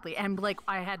 absolutely. And like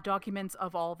I had documents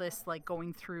of all this, like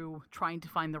going through trying to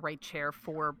find the right chair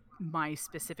for my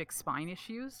specific spine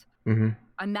issues. Mm-hmm.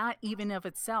 And that even of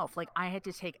itself, like I had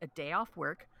to take a day off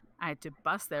work. I had to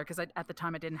bus there because at the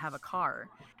time I didn't have a car,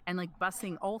 and like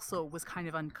busing also was kind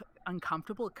of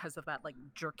uncomfortable because of that like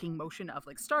jerking motion of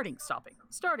like starting, stopping,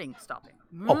 starting, stopping.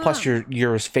 Oh, plus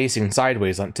you're facing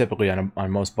sideways on typically on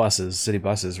most buses, city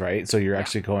buses, right? So you're Yeah,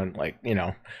 actually going like,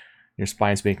 your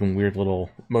spine's making weird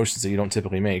little motions that you don't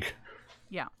typically make.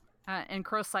 yeah. And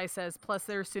Crosai says, plus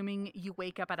they're assuming you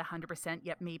wake up at 100%,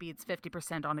 yet maybe it's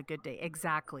 50% on a good day.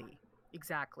 Exactly.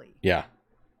 Exactly. Yeah.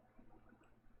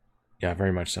 Yeah,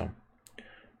 very much so.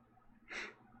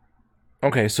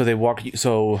 Okay, so they walk you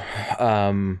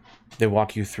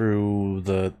through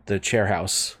the chair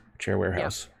Yeah.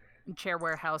 warehouse. Chair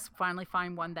warehouse. Finally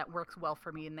find one that works well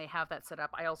for me, and they have that set up.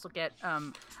 I also get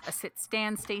a sit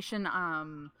stand station.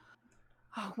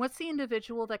 What's the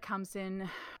individual that comes in?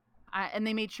 And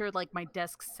they made sure like my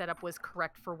desk setup was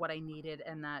correct for what I needed,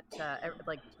 and that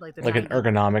like the Like an 90.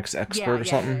 ergonomics expert or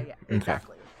something? Yeah. Okay.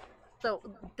 Exactly. So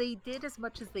they did as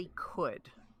much as they could.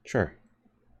 Sure.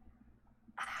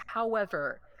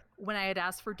 However, when I had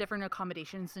asked for different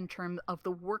accommodations in terms of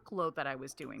the workload that I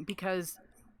was doing, because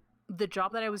the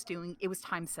job that I was doing, it was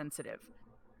time sensitive.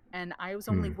 And I was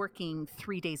only Hmm. working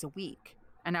 3 days a week.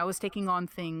 And I was taking on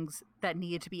things that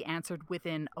needed to be answered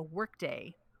within a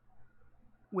workday,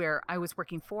 where I was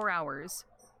working 4 hours,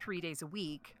 3 days a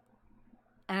week.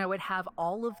 And I would have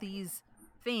all of these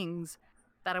things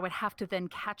that I would have to then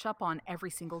catch up on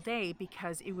every single day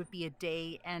because it would be a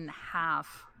day and a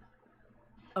half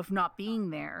of not being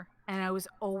there. And I was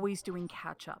always doing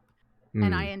catch up.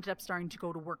 And Hmm. I ended up starting to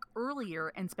go to work earlier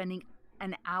and spending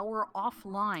an hour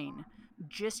offline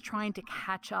just trying to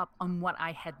catch up on what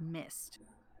I had missed.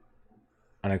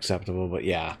 Unacceptable, but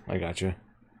yeah, I got you.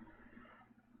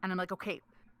 And I'm like, okay,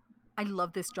 I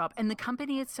love this job. And the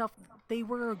company itself, they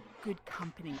were a good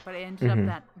company, but it ended up Hmm.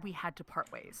 that we had to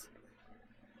part ways.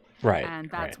 Right.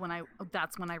 And Right.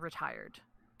 that's when I retired,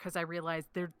 because I realized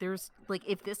there's like,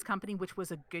 if this company, which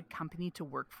was a good company to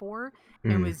work for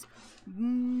and Hmm. was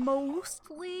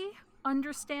mostly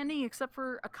understanding, except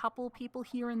for a couple people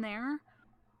here and there,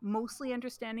 mostly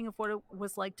understanding of what it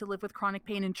was like to live with chronic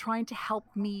pain and trying to help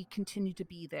me continue to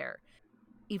be there.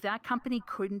 If that company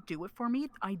couldn't do it for me,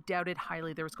 I doubted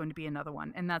highly there was going to be another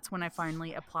one. And that's when I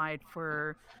finally applied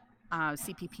for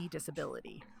CPP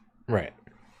disability. Right.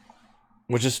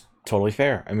 Which is totally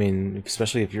fair. I mean,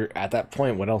 especially if you're at that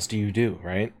point, what else do you do,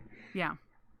 right? Yeah,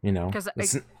 It's because I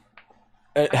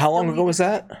how still long ago needed was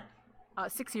that?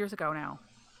 6 years ago now.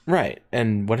 Right.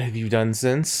 And what have you done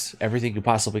since? Everything you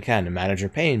possibly can to manage your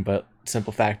pain, but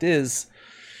simple fact is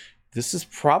this is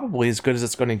probably as good as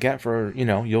it's going to get for,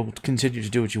 you'll continue to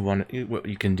do what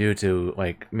you can do to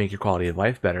like make your quality of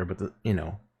life better, but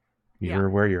Yeah, you're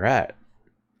where you're at.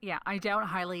 yeah, I doubt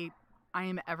highly I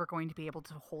am ever going to be able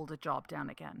to hold a job down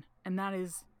again. And that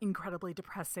is incredibly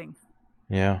depressing.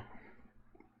 Yeah.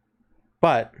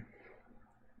 But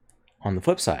on the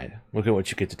flip side, look at what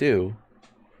you get to do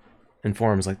in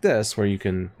forums like this where you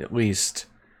can at least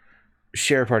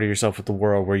share part of yourself with the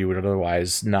world where you would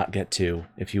otherwise not get to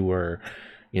if you were,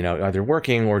 either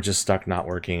working or just stuck not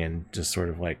working and just sort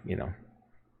of like,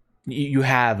 you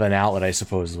have an outlet, I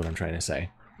suppose is what I'm trying to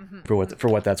say, Hmm. for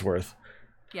what that's worth.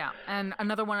 Yeah, and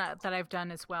another one that I've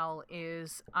done as well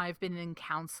is I've been in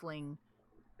counseling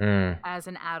Mm. as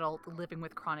an adult living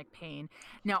with chronic pain.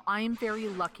 Now, I'm very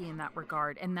lucky in that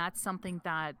regard, and that's something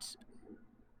that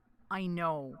I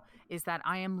know, is that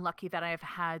I am lucky that I have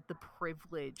had the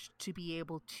privilege to be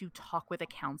able to talk with a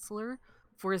counselor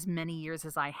for as many years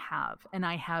as I have, and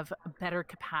I have a better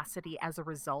capacity as a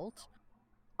result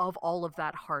of all of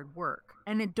that hard work.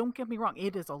 And don't get me wrong,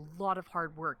 it is a lot of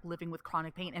hard work living with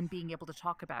chronic pain and being able to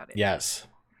talk about it, Yes.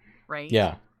 right?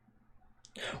 Yeah.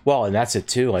 Well, and that's it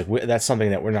too. Like that's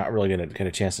something that we're not really going to get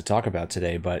a chance to talk about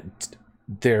today, but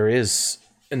there is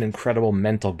an incredible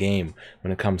mental game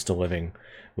when it comes to living Mhm.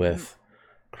 with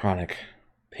chronic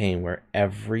pain, where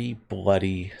every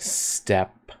bloody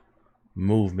step,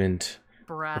 movement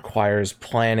Breath. requires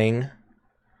planning,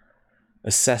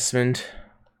 assessment,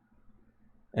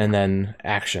 and then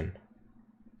action.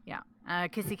 Yeah.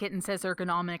 Kissy Kitten says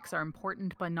ergonomics are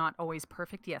important, but not always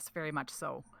perfect. Yes, very much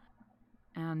so.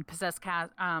 And Possessed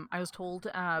Cat, I was told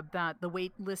that the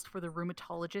wait list for the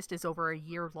rheumatologist is over a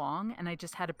year long, and I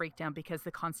just had a breakdown because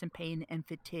the constant pain and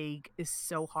fatigue is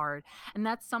so hard. And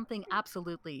that's something,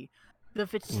 absolutely, the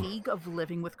fatigue of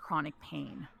living with chronic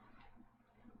pain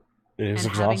It is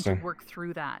and having to exhausting. work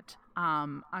through that.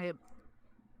 I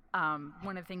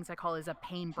One of the things I call is a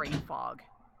pain brain fog.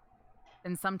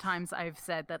 And sometimes I've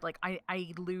said that like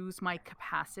I lose my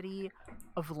capacity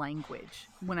of language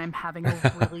when I'm having a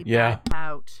really Yeah. bad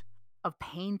bout of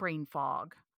pain brain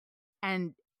fog.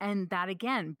 And And that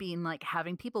again being like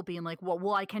having people being like, well,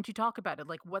 why can't you talk about it?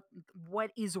 Like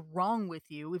what is wrong with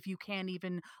you if you can't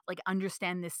even like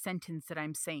understand this sentence that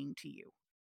I'm saying to you?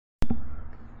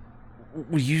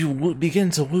 You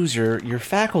begin to lose your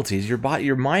faculties. Your body,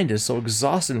 your mind is so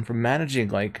exhausted from managing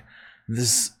like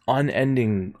this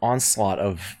unending onslaught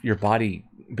of your body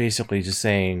basically just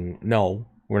saying, no,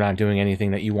 we're not doing anything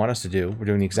that you want us to do. We're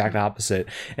doing the exact opposite.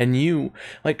 And you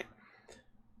like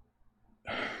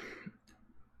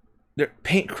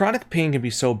chronic pain can be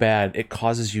so bad it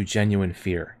causes you genuine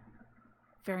fear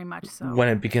Very much so. when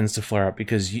it begins to flare up,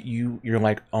 because you're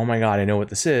like, oh my god, I know what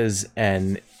this is,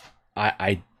 and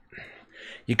I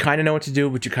you kind of know what to do,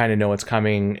 but you kind of know it's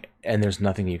coming, and there's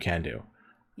nothing you can do.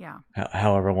 Yeah.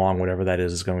 However long whatever that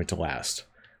is going to last.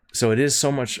 So it is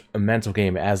so much a mental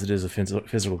game as it is a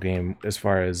physical game as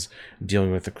far as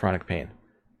dealing with the chronic pain.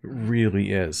 It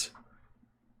really is.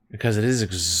 Because it is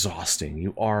exhausting.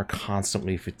 You are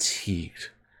constantly fatigued.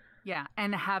 Yeah,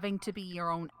 and having to be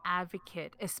your own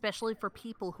advocate, especially for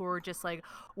people who are just like,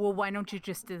 well, why don't you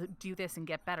just do this and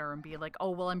get better, and be like, oh,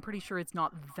 well, I'm pretty sure it's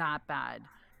not that bad.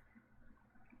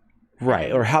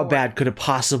 Right, or how bad could it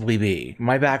possibly be?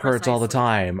 My back hurts all the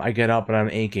time. I get up and I'm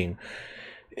aching.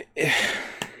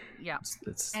 Yeah,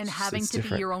 and having to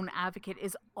be your own advocate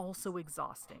is also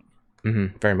exhausting.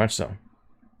 Very much so.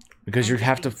 Because you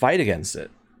have to fight against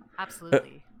it.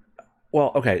 Absolutely.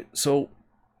 Well, okay, so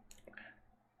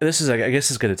this is, I guess,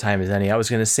 as good a time as any. I was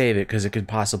going to save it because it could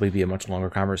possibly be a much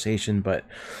longer conversation, but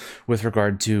with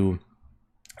regard to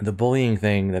the bullying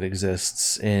thing that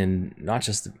exists in not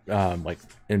just like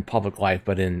in public life,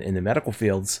 but in the medical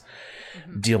fields,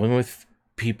 dealing with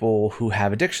people who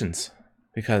have addictions,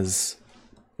 because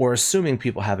we're assuming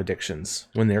people have addictions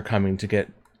when they're coming to get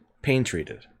pain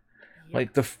treated. Yep.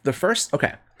 Like the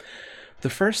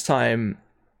first time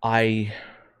I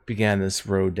began this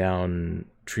road down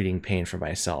treating pain for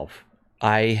myself,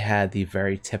 I had the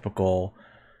very typical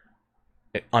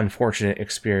unfortunate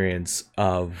experience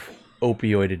of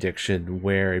opioid addiction,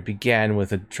 where it began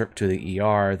with a trip to the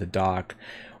ER, the doc,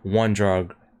 one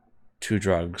drug, two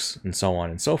drugs, and so on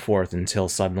and so forth, until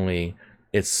suddenly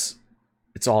it's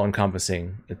all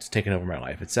encompassing, it's taken over my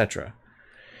life, etc.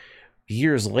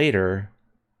 Years later,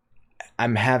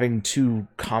 I'm having to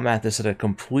combat this at a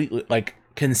completely, like,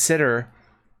 consider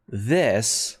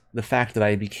this, the fact that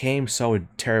I became so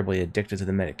terribly addicted to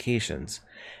the medications,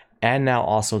 and now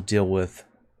also deal with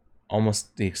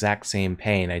almost the exact same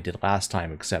pain I did last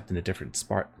time, except in a different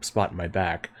spot in my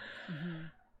back.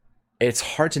 It's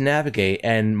hard to navigate,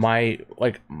 and my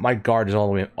guard is all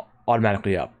the way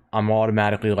automatically up. I'm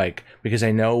automatically like, because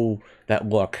I know that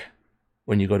look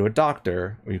when you go to a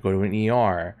doctor or you go to an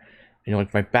ER and you're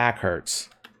like, my back hurts.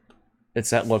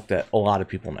 It's that look that a lot of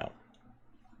people know.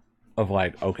 Of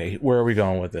like, okay, where are we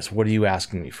going with this? What are you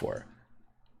asking me for?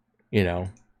 You know?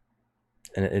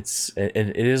 And it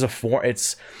is a form.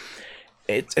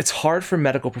 It's hard for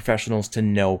medical professionals to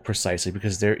know precisely,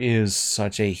 because there is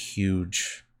such a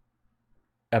huge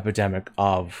epidemic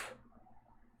of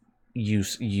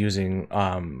using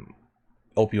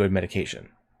opioid medication.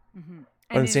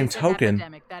 On the same token,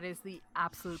 epidemic, that is the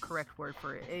absolute correct word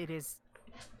for it. It is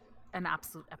an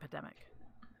absolute epidemic.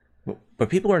 But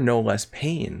people are no less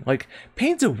pain. Like,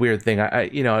 pain's a weird thing. I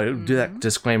do that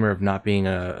disclaimer of not being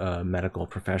a medical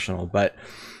professional, but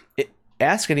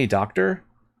ask any doctor.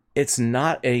 It's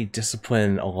not a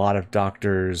discipline a lot of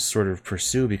doctors sort of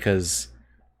pursue, because,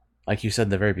 like you said in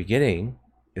the very beginning,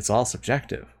 it's all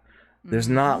subjective. There's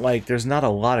not a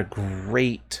lot of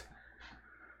great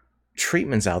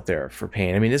treatments out there for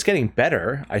pain. I mean, it's getting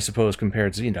better, I suppose,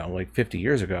 compared to, like 50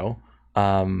 years ago.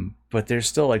 But there's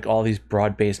still like all these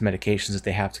broad-based medications that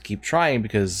they have to keep trying,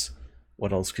 because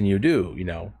what else can you do,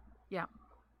 Yeah.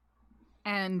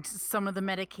 And some of the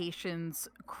medications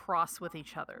cross with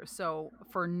each other. So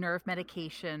for nerve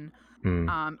medication,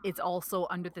 it's also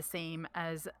under the same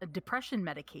as a depression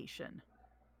medication.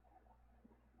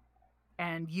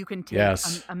 And you can take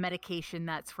a medication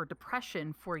that's for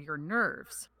depression for your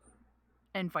nerves,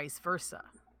 and vice versa.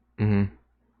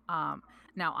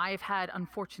 Now, I've had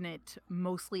unfortunate,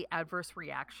 mostly adverse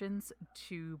reactions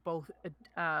to both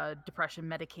depression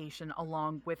medication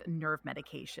along with nerve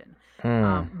medication.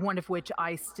 One of which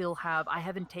I still have. I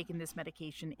haven't taken this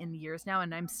medication in years now,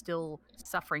 and I'm still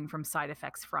suffering from side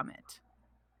effects from it.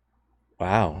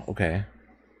 Wow. Okay.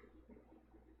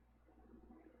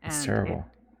 It's terrible.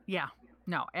 Yeah.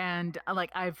 No, and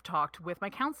like I've talked with my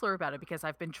counselor about it, because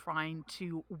I've been trying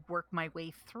to work my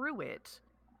way through it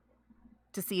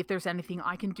to see if there's anything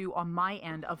I can do on my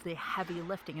end of the heavy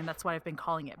lifting. And that's what I've been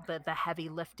calling it, the heavy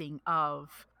lifting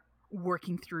of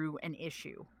working through an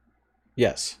issue.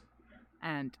 Yes.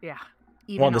 And yeah, Well,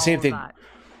 even all of that.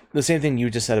 the same thing you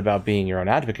just said about being your own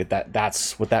advocate,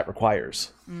 that's what that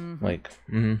requires. Mm-hmm. Like,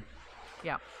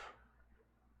 Yeah.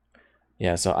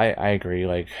 yeah, so I agree.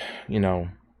 Like, you know,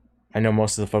 I know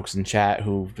most of the folks in chat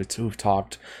who've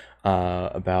talked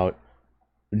about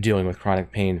dealing with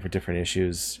chronic pain for different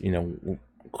issues, you know,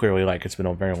 clearly, like, it's been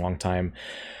a very long time.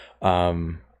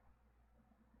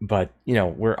 But, you know,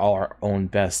 we're all our own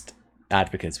best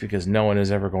advocates because no one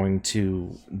is ever going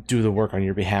to do the work on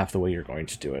your behalf the way you're going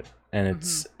to do it. And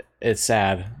it's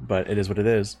sad, but it is what it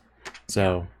is.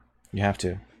 So you have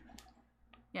to.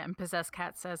 Yeah, and Possessed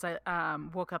Cat says, I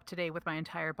woke up today with my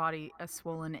entire body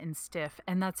swollen and stiff.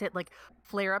 And that's it. Like,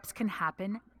 flare-ups can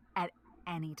happen at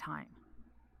any time.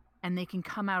 And they can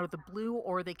come out of the blue,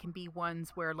 or they can be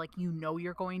ones where, like, you know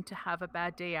you're going to have a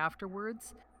bad day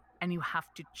afterwards, and you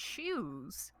have to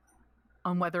choose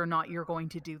on whether or not you're going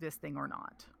to do this thing or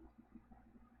not.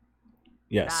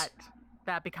 Yes.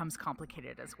 That becomes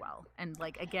complicated as well. And,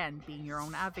 like, again, being your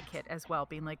own advocate as well,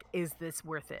 being like, is this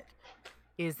worth it?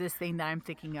 Is this thing that I'm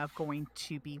thinking of going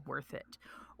to be worth it?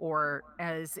 Or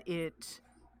is it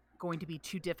going to be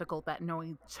too difficult that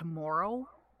knowing tomorrow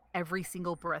every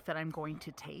single breath that I'm going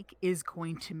to take is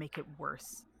going to make it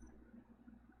worse?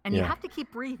 And you have to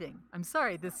keep breathing. I'm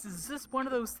sorry, this is just one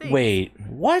of those things. Wait,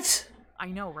 what? I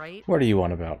know, right? What are you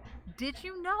on about? Did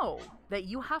you know that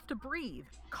you have to breathe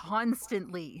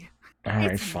constantly? All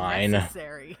right, it's fine.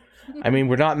 Necessary. I mean,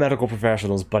 we're not medical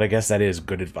professionals, but I guess that is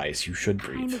good advice. You should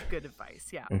breathe. Kind of good advice,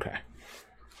 yeah. Okay.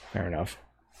 Fair enough.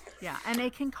 Yeah, and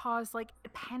it can cause, like,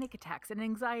 panic attacks and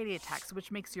anxiety attacks,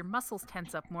 which makes your muscles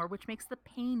tense up more, which makes the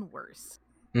pain worse.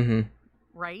 Mm-hmm.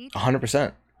 Right?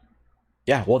 100%.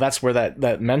 Yeah, well, that's where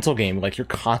that mental game, like, you're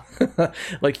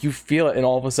like, you feel it, and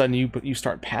all of a sudden you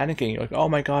start panicking. You're like, oh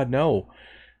my god, no.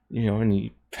 You know, and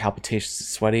you palpitations,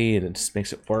 sweaty, and it just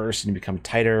makes it worse, and you become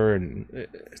tighter, and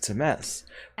it's a mess.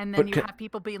 And then you have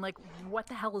people being like, what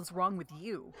the hell is wrong with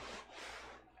you?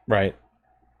 Right.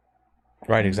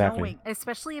 Right, exactly. Knowing,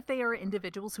 especially if they are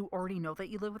individuals who already know that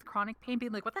you live with chronic pain,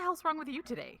 being like, what the hell's wrong with you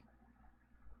today?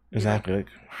 Exactly. Like,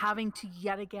 having to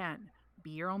yet again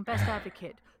be your own best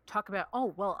advocate. Talk about,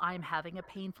 oh, well, I'm having a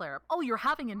pain flare up. Oh, you're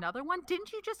having another one?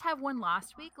 Didn't you just have one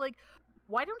last week? Like,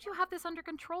 why don't you have this under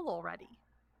control already?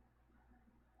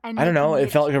 And I don't know.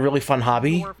 It felt like a really fun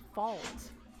hobby. Your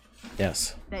fault.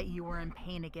 Yes. That you were in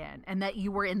pain again, and that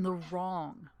you were in the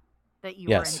wrong. That you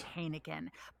were in pain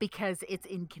again because it's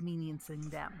inconveniencing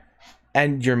them.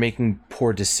 And you're making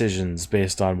poor decisions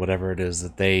based on whatever it is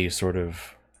that they sort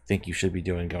of think you should be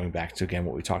doing, going back to, again,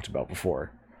 what we talked about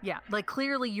before. Yeah, like,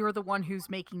 clearly you're the one who's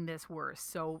making this worse.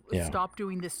 So stop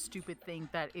doing this stupid thing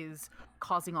that is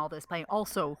causing all this pain.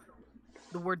 Also,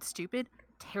 the word stupid,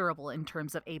 terrible in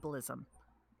terms of ableism.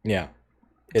 Yeah,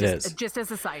 it is. Just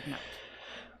as a side note.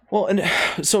 Well, and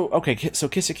so, okay, so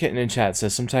Kiss a Kitten in chat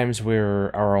says, sometimes we're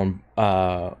our own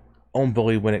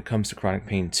bully when it comes to chronic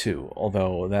pain too,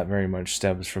 although that very much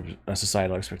stems from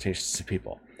societal expectations of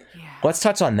people. Yeah. Let's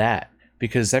touch on that,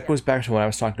 because that goes back to what I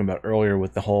was talking about earlier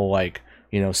with the whole, like,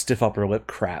 you know, stiff upper lip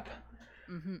crap.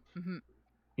 Mm-hmm, mm-hmm.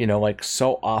 You know, like,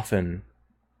 so often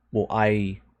will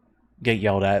I get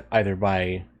yelled at either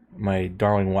by my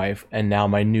darling wife and now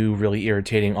my new really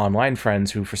irritating online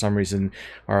friends who for some reason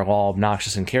are all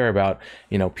obnoxious and care about,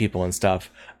 you know, people and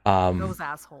stuff. Those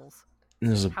assholes.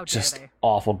 This is a just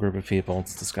awful group of people.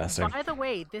 It's disgusting. By the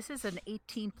way, this is an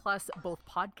 18 plus both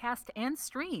podcast and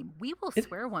stream. We will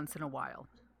swear once in a while.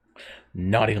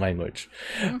 Naughty language.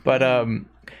 Mm-hmm. But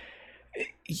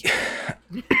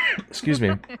excuse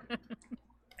me.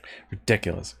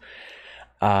 Ridiculous.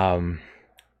 Damn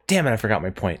it, I forgot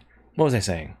my point. What was I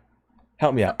saying?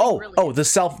 Help me out.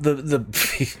 The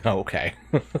okay.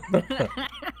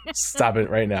 Stop it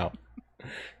right now.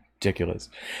 Ridiculous.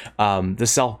 The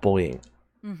self-bullying.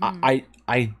 Mm-hmm.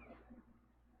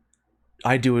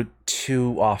 I do it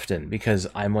too often because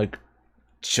I'm like,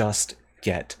 just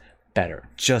get better.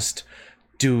 Just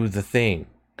do the thing.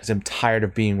 Because I'm tired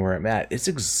of being where I'm at. It's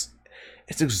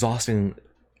exhausting,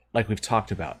 like we've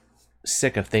talked about.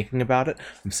 Sick of thinking about it.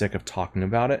 I'm sick of talking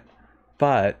about it.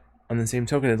 But on the same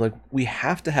token, like, we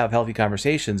have to have healthy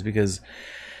conversations, because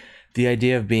the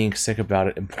idea of being sick about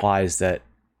it implies that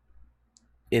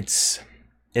it's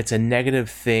a negative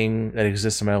thing that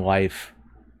exists in my life,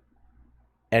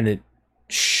 and it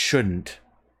shouldn't.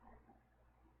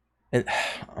 And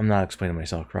I'm not explaining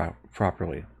myself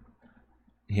properly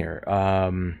here.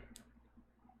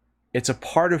 It's a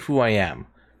part of who I am,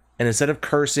 and instead of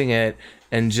cursing it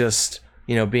and just,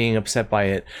 you know, being upset by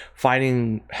it,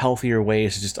 finding healthier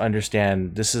ways to just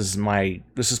understand this is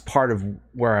part of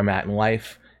where I'm at in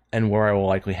life and where I will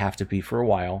likely have to be for a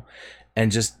while,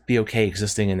 and just be okay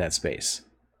existing in that space.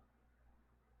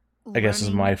 I guess is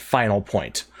my final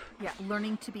point. Yeah,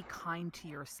 learning to be kind to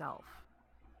yourself.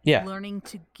 Yeah. Learning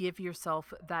to give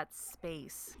yourself that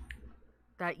space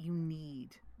that you need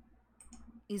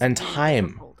is And really time.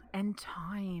 difficult. And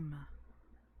time.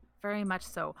 Very much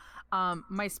so.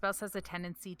 My spouse has a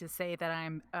tendency to say that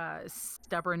I'm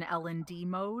stubborn L&D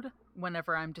mode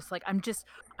whenever I'm just like I'm just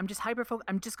hyper focused.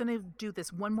 I'm just gonna do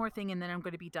this one more thing and then I'm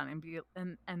gonna be done.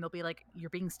 And they'll be like, "You're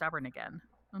being stubborn again."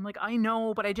 I'm like, "I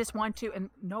know, but I just want to."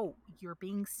 And no, you're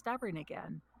being stubborn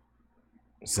again.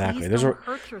 Exactly. Please There's don't a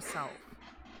hurt yourself.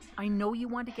 I know you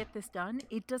want to get this done.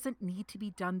 It doesn't need to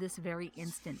be done this very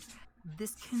instant.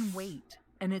 This can wait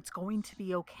and it's going to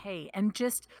be okay. And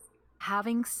just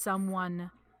having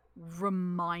someone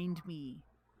remind me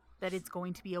that it's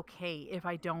going to be okay if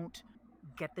I don't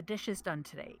get the dishes done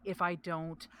today, if I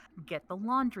don't get the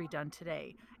laundry done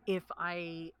today, if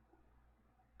I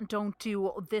don't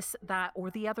do this, that, or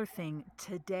the other thing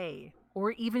today,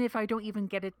 or even if I don't even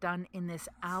get it done in this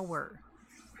hour.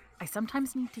 I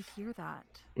sometimes need to hear that.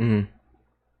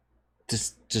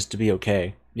 just to be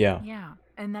okay. Yeah. Yeah,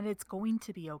 and that it's going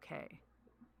to be okay.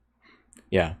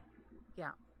 Yeah.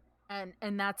 Yeah.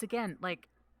 And that's again, like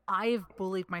I've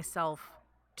bullied myself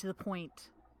to the point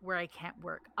where I can't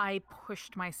work. I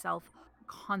pushed myself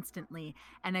constantly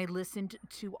and I listened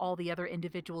to all the other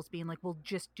individuals being like, "Well,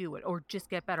 just do it or just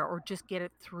get better or just get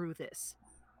it through this."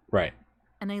 Right.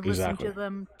 And I listened Exactly. to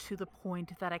them to the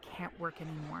point that I can't work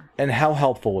anymore. And how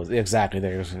helpful was exactly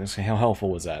there? I was gonna say, how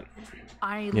helpful was that?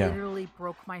 I Yeah. literally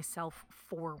broke myself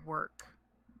for work.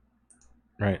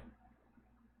 Right.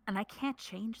 And I can't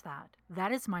change that.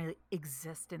 That is my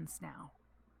existence now.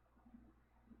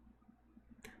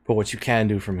 But what you can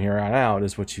do from here on out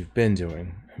is what you've been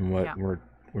doing, and what Yeah.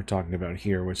 we're talking about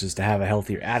here, which is to have a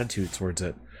healthier attitude towards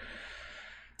it.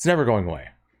 It's never going away.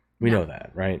 We No. know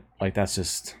that, right? Like that's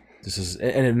just this is,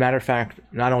 and as a matter of fact,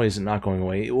 not only is it not going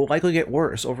away, it will likely get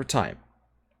worse over time,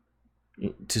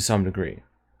 to some degree.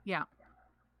 Yeah.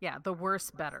 Yeah, the worse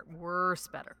better, worse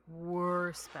better,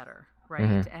 worse better, right?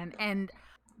 Mm-hmm. And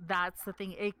that's the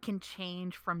thing. It can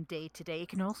change from day to day. It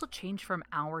can also change from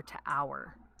hour to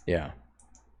hour. Yeah,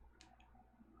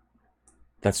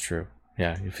 that's true.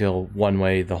 Yeah, you feel one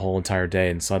way the whole entire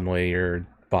day, and suddenly your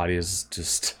body is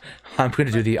just, I'm going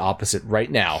to do Like the opposite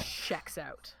right now, checks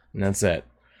out. and that's it.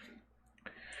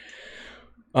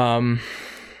 Um,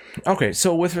 okay,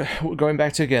 so with going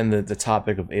back to again the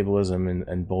topic of ableism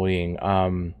and bullying,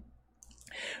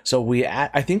 so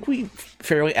I think we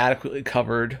fairly adequately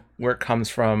covered where it comes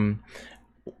from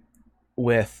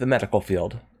with the medical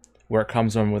field, where it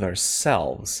comes from with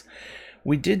ourselves.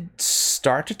 We did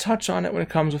start to touch on it when it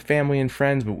comes with family and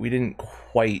friends, but we didn't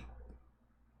quite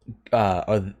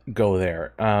go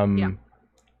there. Yeah.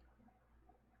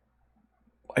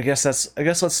 I guess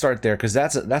let's start there because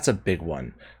that's a big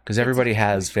one because It's a everybody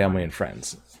has huge family one. and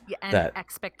friends. Yeah, and That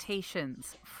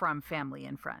expectations from family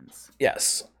and friends.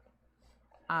 yes,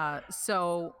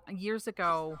 So years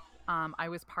ago, I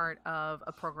was part of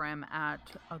a program at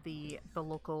the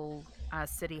local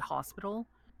city hospital.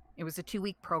 It was a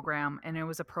 2-week program, and it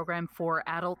was a program for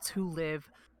adults who live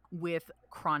with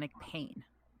chronic pain.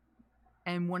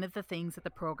 And one of the things that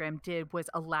the program did was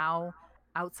allow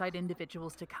outside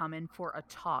individuals to come in for a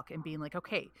talk and being like,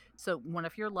 okay, so one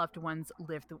of your loved ones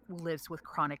lives with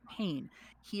chronic pain.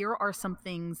 Here are some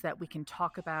things that we can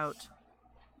talk about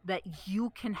that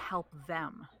you can help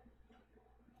them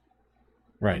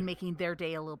right, in making their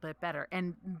day a little bit better.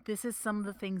 And this is some of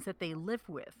the things that they live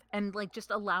with, and like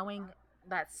just allowing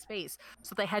that space.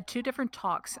 So they had two different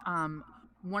talks.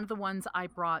 One of the ones I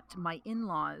brought my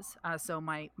in-laws, so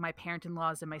my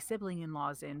parent-in-laws and my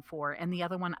sibling-in-laws in for, and the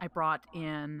other one I brought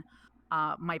in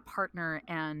my partner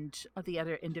and the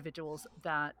other individuals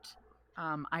that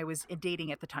I was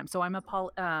dating at the time. So I'm a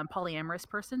polyamorous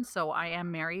person, so I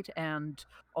am married and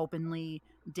openly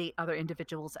date other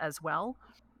individuals as well.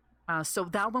 So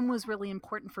that one was really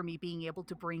important for me, being able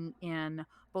to bring in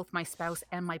both my spouse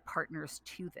and my partners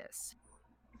to this,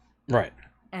 right,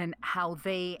 and how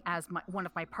they, as one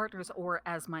of my partners or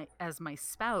as my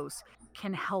spouse,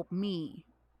 can help me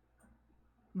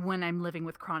when I'm living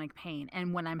with chronic pain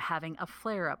and when I'm having a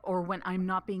flare up or when I'm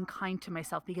not being kind to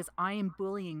myself because I am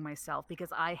bullying myself because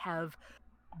I have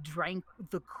drank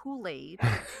the Kool-Aid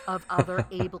of other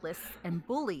ableists and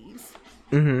bullies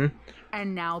mm-hmm.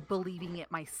 and now believing it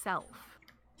myself.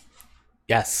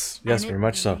 Yes, And it very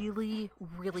much so. really,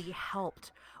 really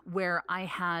helped where I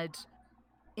had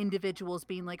individuals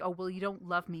being like, oh, well, you don't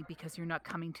love me because you're not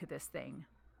coming to this thing.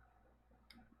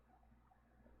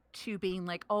 To being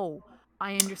like, oh,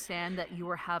 I understand that you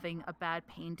are having a bad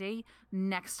pain day.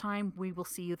 Next time we will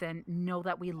see you, then know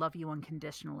that we love you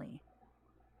unconditionally.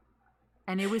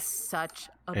 And it was such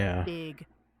a Yeah. big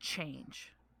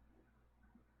change.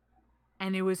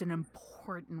 And it was an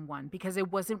important one because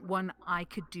it wasn't one I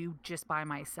could do just by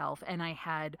myself. And I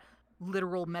had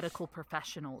literal medical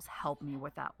professionals help me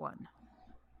with that one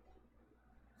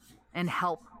and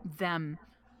help them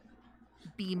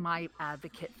be my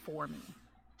advocate for me.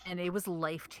 And it was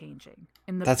life-changing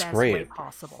in the That's best way great.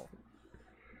 possible.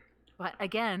 But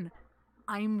again,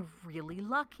 I'm really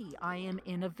lucky. I am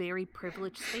in a very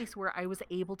privileged space where I was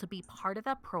able to be part of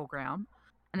that program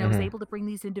and I was able to bring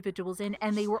these individuals in,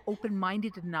 and they were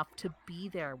open-minded enough to be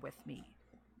there with me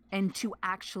and to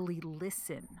actually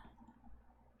listen.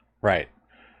 Right.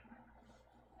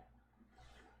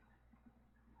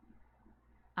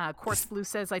 Quartz Blue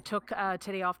says, I took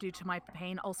today off due to my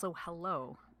pain. Also,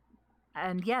 hello.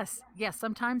 And yes,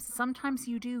 sometimes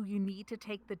you do. You need to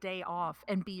take the day off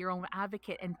and be your own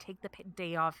advocate and take the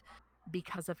day off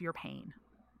because of your pain.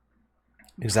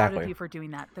 I'm proud of you for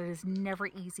doing that. That is never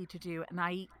easy to do. And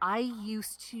I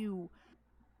used to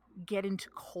get into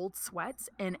cold sweats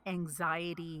and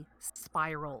anxiety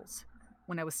spirals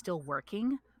when I was still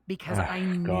working because I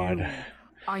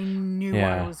knew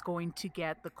I was going to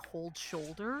get the cold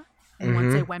shoulder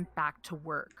once I went back to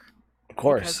work. Of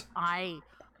course. Because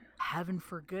heaven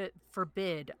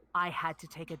forbid, I had to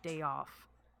take a day off.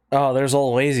 Oh, there's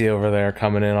old lazy over there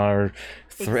coming in on her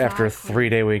after a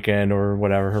 3-day weekend or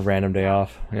whatever, her random day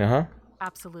off.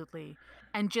 Absolutely.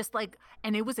 And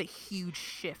and it was a huge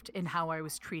shift in how I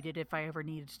was treated if I ever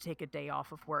needed to take a day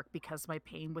off of work because my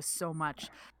pain was so much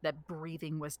that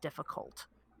breathing was difficult.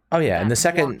 Oh yeah, and the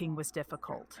second walking was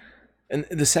difficult. And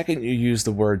the second you use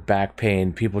the word back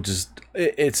pain, people just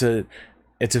it's a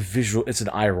visual, it's an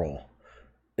eye roll.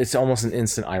 It's almost an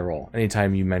instant eye roll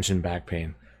anytime you mention back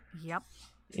pain. Yep.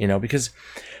 Because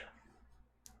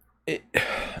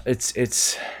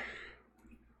it's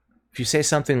if you say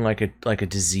something like a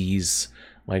disease,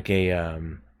 like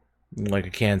a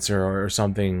cancer or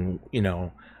something,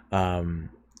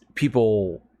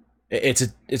 people, it's a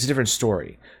different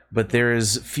story. But there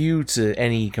is few to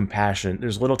any compassion.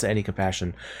 There's little to any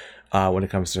compassion when it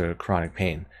comes to chronic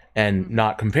pain, and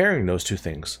not comparing those two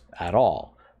things at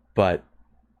all. But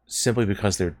simply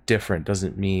because they're different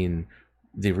doesn't mean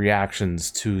the reactions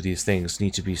to these things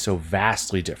need to be so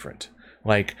vastly different.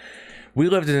 Like, we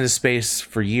lived in a space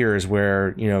for years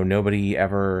where, nobody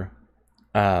ever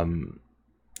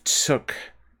took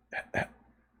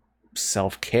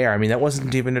self-care. I mean, that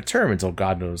wasn't even a term until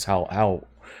God knows how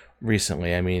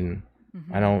recently. I mean,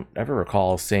 I don't ever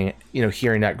recall saying,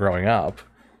 hearing that growing up.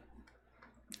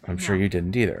 I'm sure you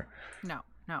didn't either. No.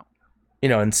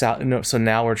 And so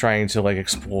now we're trying to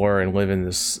explore and live in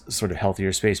this sort of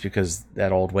healthier space because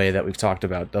that old way that we've talked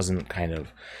about doesn't kind of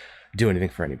do anything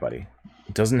for anybody.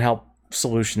 It doesn't help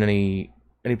solution any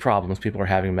problems people are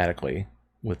having medically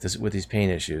with these pain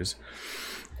issues.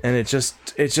 And it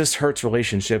just hurts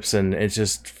relationships, and it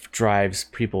just drives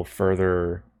people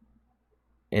further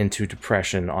into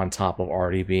depression on top of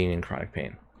already being in chronic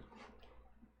pain.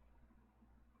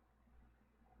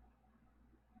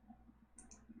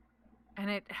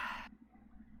 And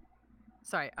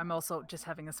sorry, I'm also just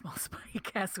having a small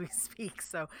spike as we speak,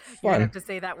 so you're gonna have to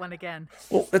say that one again.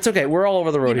 Well, it's okay. We're all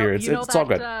over the road here. It's all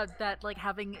good. That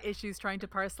having issues trying to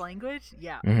parse language?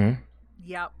 Yeah.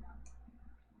 Yep.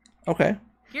 Okay.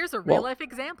 Here's a real life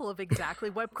example of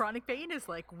exactly what chronic pain is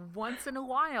like. Once in a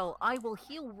while, I will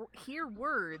hear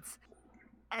words,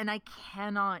 and I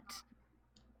cannot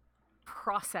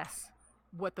process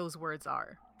what those words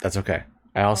are. That's okay.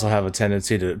 I also have a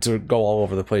tendency to go all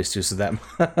over the place too, so that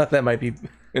that might be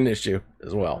an issue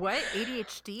as well. What?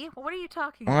 ADHD? What are you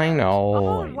talking about? I know.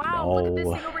 Oh, wow. Look at this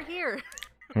thing over here.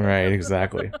 Right,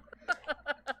 exactly.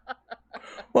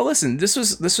 Well, listen, this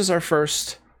was our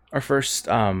first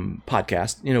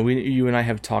podcast. You and I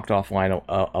have talked offline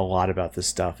a lot about this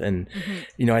stuff, and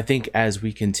I think as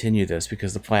we continue this,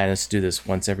 because the plan is to do this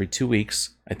once every 2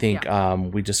 weeks. I think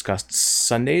we discussed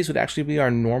Sundays would actually be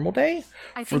our normal day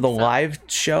for the live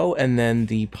show, and then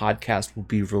the podcast will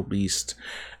be released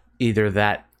either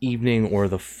that evening or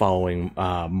the following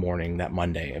morning, that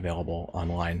Monday, available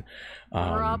online.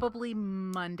 Probably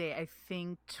Monday. I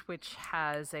think Twitch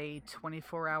has a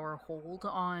 24-hour hold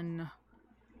on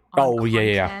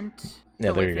content. Yeah,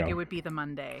 so there you I think go. it would be the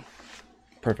Monday.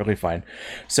 Perfectly fine.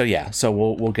 So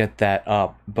we'll get that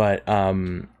up. But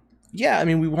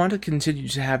we want to continue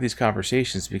to have these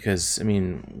conversations because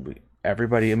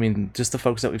everybody, just the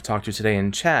folks that we've talked to today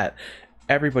in chat,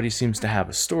 everybody seems to have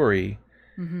a story.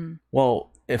 Well,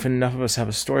 if enough of us have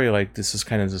a story, like, this is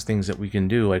kind of the things that we can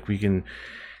do. Like, we can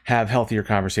have healthier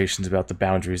conversations about the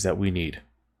boundaries that we need.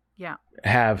 Yeah.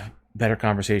 Have better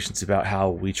conversations about how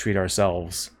we treat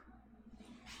ourselves.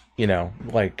 You know,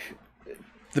 like,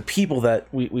 the people that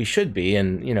we should be,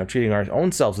 and, you know, treating our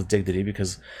own selves with dignity,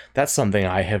 because that's something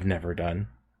I have never done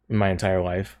in my entire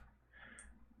life.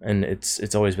 And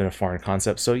it's always been a foreign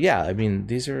concept. So yeah, I mean,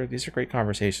 these are great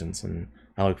conversations, and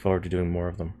I look forward to doing more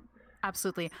of them.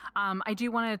 Absolutely. I do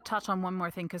want to touch on one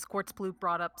more thing, because Quartz Blue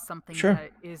brought up something Sure.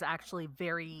 that is actually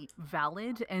very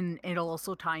valid, and it'll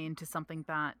also tie into something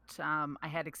that I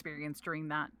had experienced during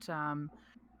that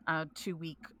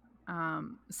 2-week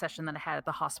session that I had at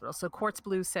the hospital. So Quartz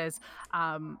Blue says,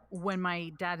 when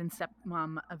my dad and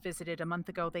stepmom visited a month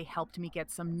ago, they helped me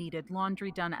get some needed laundry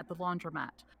done at the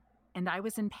laundromat, and I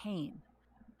was in pain.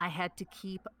 I had to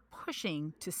keep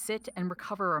pushing to sit and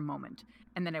recover a moment,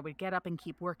 and then I would get up and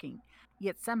keep working.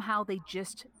 Yet somehow they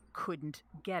just couldn't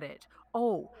get it.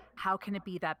 Oh, how can it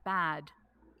be that bad?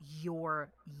 You're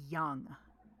young.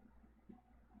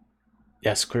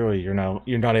 Yes, clearly you're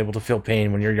not able to feel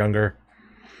pain when you're younger.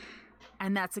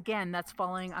 And that's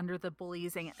falling under the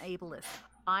bullies and ableists.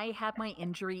 I had my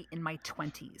injury in my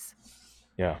 20s.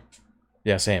 Yeah.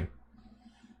 Yeah, same.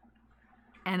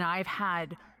 And I've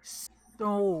had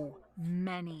so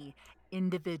many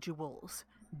individuals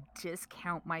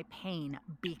discount my pain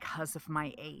because of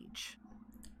my age.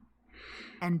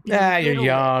 And you're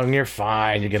young, you're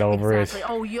fine, you get over exactly. it.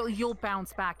 Oh, you'll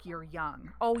bounce back, you're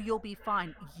young. Oh, you'll be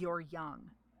fine, you're young.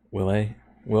 Will I?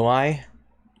 Will I?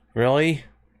 Really?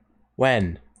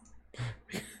 When?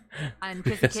 And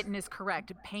Kissy Kitten is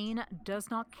correct. Pain does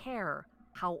not care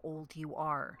how old you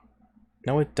are.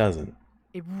 No, it doesn't.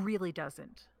 It really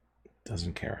doesn't.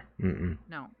 Doesn't care. Mm-mm.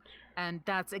 No. And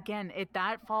that's again,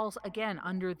 that falls again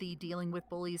under the dealing with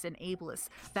bullies and ableists.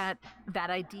 That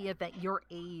idea that your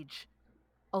age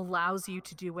allows you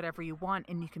to do whatever you want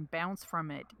and you can bounce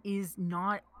from it is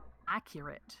not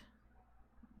accurate.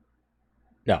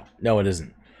 No, it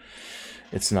isn't.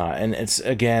 It's not. And it's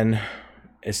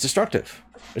destructive.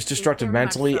 It's destructive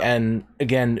mentally. So. And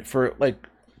again, for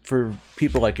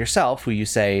people like yourself, who you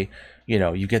say, you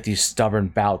know, you get these stubborn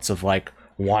bouts of like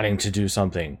wanting to do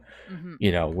something,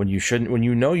 you know, when you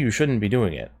shouldn't be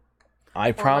doing it.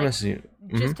 I promise you.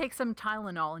 Just take some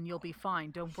Tylenol and you'll be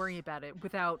fine. Don't worry about it,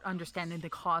 without understanding the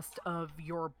cost of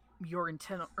your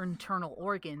internal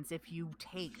organs if you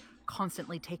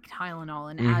constantly take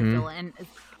Tylenol and Advil and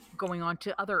going on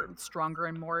to other stronger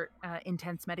and more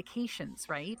intense medications,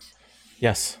 right?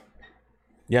 Yes,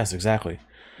 exactly.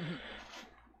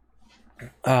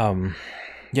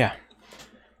 Yeah.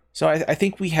 So I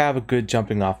think we have a good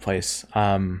jumping off place.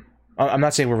 I'm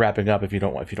not saying we're wrapping up if you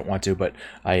don't want to, but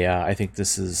I think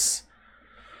this is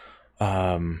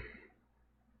a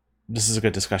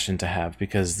good discussion to have,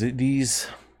 because this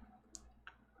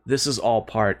is all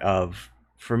part of,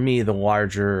 for me, the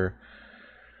larger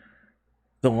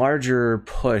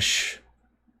push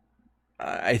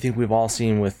I think we've all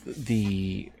seen with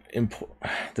the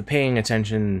paying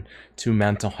attention to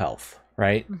mental health,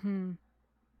 right?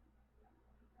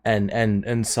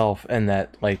 And self, and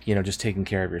that, like, you know, just taking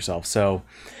care of yourself. So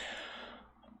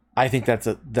I think that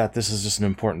this is just an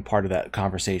important part of that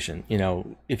conversation. You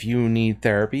know, if you need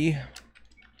therapy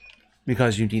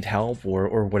because you need help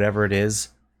or whatever it is,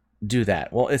 do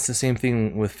that. Well, it's the same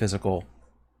thing with physical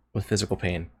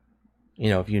pain. You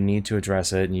know, if you need to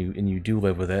address it and you do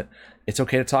live with it, it's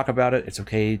okay to talk about it. It's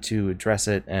okay to address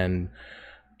it, and,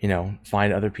 you know,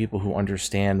 find other people who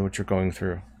understand what you're going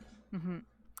through.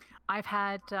 I've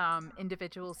had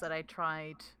individuals that I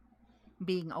tried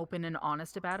being open and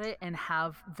honest about it and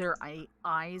have their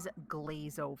eyes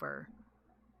glaze over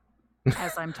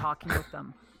as I'm talking with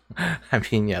them. I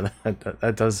mean, yeah,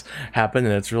 that does happen,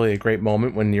 and it's really a great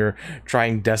moment when you're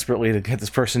trying desperately to get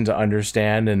this person to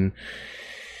understand, and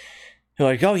you're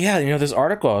like, oh yeah, you know, this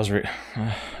article I was reading.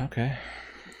 Okay.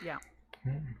 Yeah.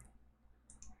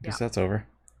 Guess that's over.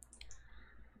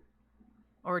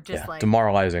 Or just like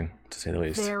demoralizing, to say the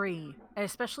least. Very,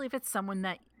 especially if it's someone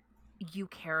that you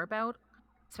care about,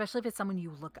 especially if it's someone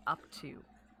you look up to,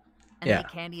 and they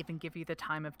can't even give you the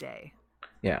time of day.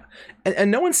 Yeah, and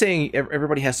no one's saying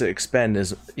everybody has to expend,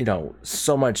 as you know,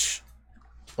 so much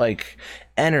like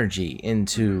energy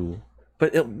into,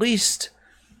 but at least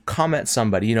comment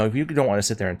somebody. You know, if you don't want to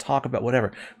sit there and talk about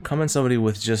whatever, comment somebody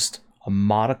with just a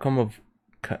modicum of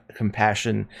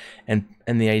compassion and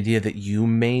the idea that you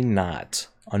may not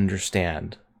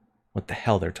understand what the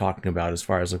hell they're talking about as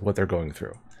far as like what they're going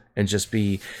through, and just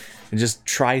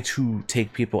try to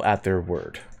take people at their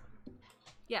word.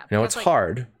 Yeah, you know, it's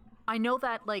hard, I know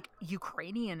that like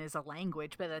Ukrainian is a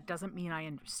language, but that doesn't mean I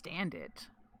understand it.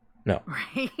 No.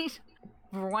 Right?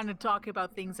 We want to talk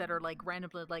about things that are like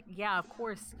randomly like, yeah, of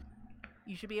course,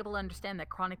 you should be able to understand that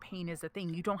chronic pain is a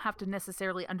thing. You don't have to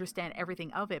necessarily understand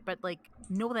everything of it, but like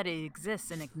know that it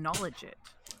exists and acknowledge it.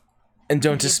 And It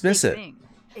can don't be a dismiss big it. thing.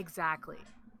 Exactly.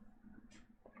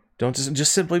 Don't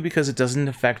just simply because it doesn't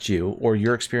affect you or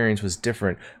your experience was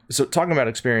different. So talking about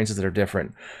experiences that are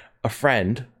different, a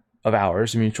friend of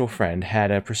ours, a mutual friend,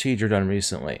 had a procedure done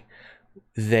recently.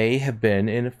 They have been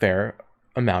in a fair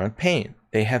amount of pain.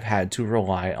 They have had to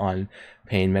rely on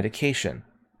pain medication.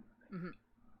 Mm-hmm.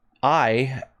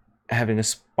 I, having a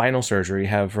spinal surgery,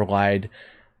 have relied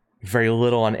very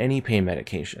little on any pain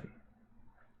medication.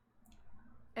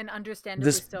 And understandably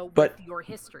This, so with but your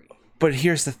history. but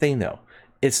here's the thing though,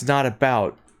 it's not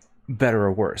about better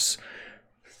or worse.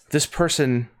 This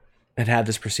person had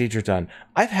this procedure done.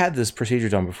 I've had this procedure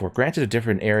done before. Granted, a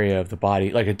different area of the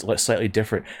body, like it's slightly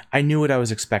different. I knew what I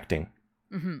was expecting.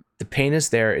 Mm-hmm. The pain is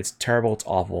there. It's terrible. It's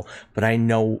awful. But I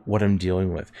know what I'm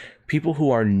dealing with. People who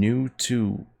are new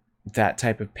to that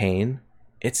type of pain,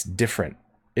 it's different.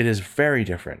 It is very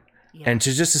different. Yeah. And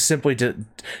to just simply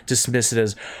dismiss it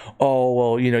as, oh,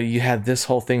 well, you had this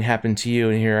whole thing happen to you,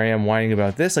 and here I am whining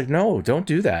about this. Like, no, don't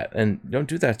do that. And don't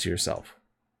do that to yourself.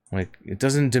 Like, it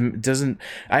doesn't.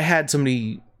 I had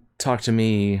somebody talk to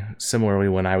me similarly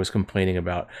when I was complaining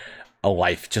about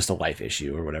just a life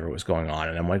issue or whatever was going on.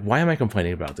 And I'm like, why am I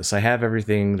complaining about this? I have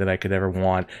everything that I could ever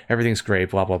want. Everything's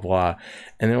great, blah, blah, blah.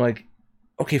 And they're like,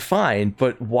 okay, fine.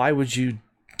 But why would you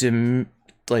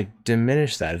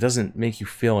diminish that? It doesn't make you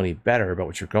feel any better about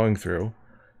what you're going through.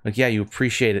 Like, yeah, you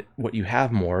appreciate it, what you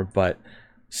have more, but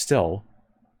still,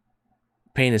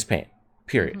 pain is pain,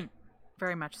 period. Mm-hmm.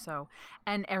 Very much so.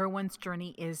 And everyone's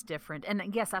journey is different. And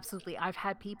yes, absolutely. I've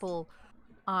had people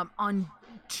on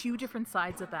two different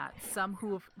sides of that. Some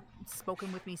who have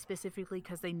spoken with me specifically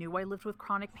because they knew I lived with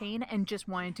chronic pain and just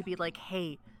wanted to be like,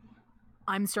 hey,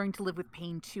 I'm starting to live with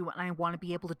pain too. And I want to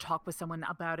be able to talk with someone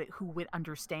about it who would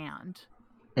understand.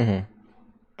 Mm-hmm.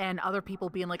 And other people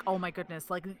being like, oh my goodness,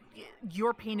 like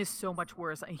your pain is so much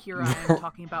worse. And here I am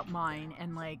talking about mine.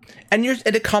 And like, and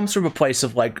it comes from a place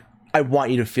of like, I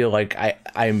want you to feel like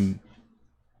I'm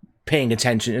paying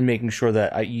attention and making sure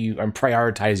that I'm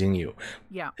prioritizing you.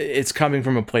 yeah, It's coming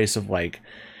from a place of like,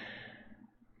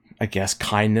 I guess,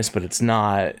 kindness, but it's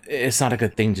not a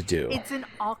good thing to do. it's an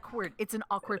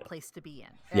awkward place to be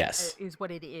in. Yes. Is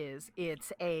what it is.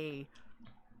 It's a,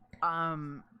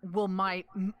 well, mine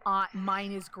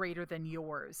is greater than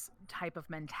yours type of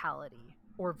mentality,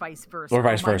 or vice versa. Or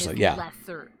vice mine versa, is yeah.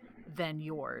 lesser than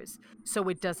yours. So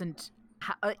it doesn't,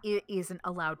 it isn't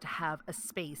allowed to have a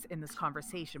space in this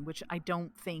conversation, which I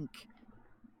don't think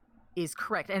is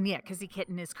correct. And yeah, Kizzy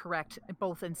Kitten is correct,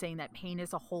 both in saying that pain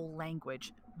is a whole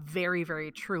language. Very,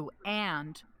 very true.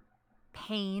 And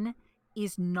pain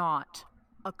is not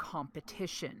a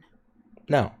competition.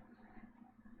 No.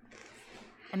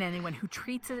 And anyone who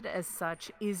treats it as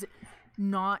such is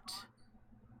not.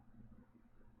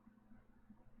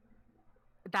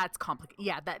 That's complicated.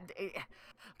 Yeah,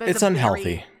 It's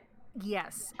unhealthy.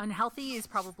 Yes, unhealthy is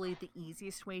probably the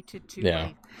easiest way to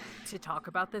Yeah. to talk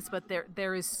about this. But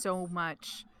there is so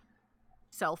much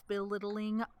self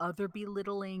belittling, other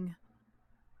belittling,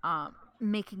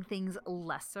 making things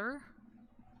lesser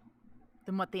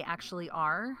than what they actually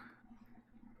are,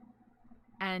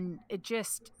 and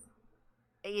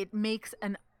it makes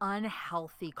an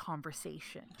unhealthy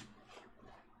conversation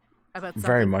about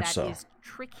Very something much that so. is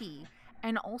tricky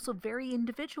and also very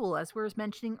individual, as we were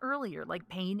mentioning earlier. Like,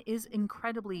 pain is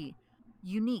incredibly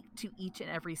unique to each and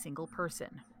every single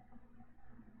person.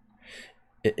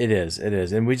 It is,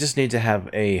 and we just need to have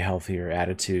a healthier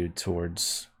attitude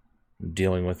towards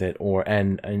dealing with it,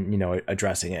 and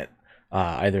addressing it,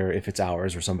 either if it's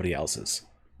ours or somebody else's.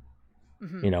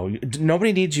 Mm-hmm.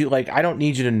 Nobody needs you. Like, I don't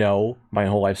need you to know my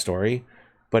whole life story,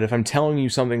 but if I'm telling you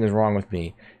something is wrong with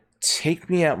me, take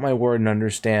me at my word and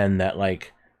understand that,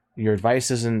 like, your advice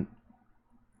isn't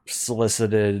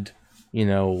solicited.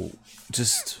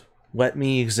 Just let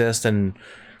me exist, and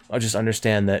I'll just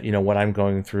understand that what I'm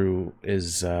going through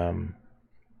isn't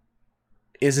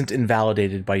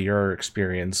invalidated by your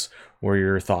experience or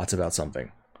your thoughts about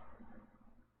something.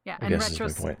 Yeah, I and guess is my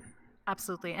point.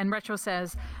 Absolutely. And Retro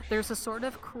says there's a sort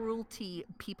of cruelty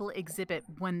people exhibit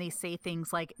when they say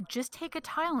things like, just take a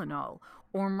Tylenol,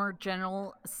 or more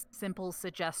general, simple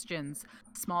suggestions,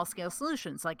 small scale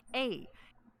solutions like A,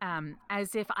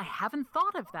 as if I haven't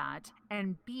thought of that,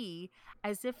 and B,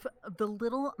 as if the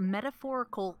little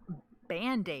metaphorical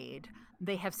band aid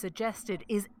they have suggested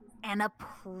is an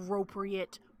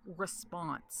appropriate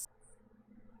response.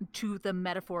 to the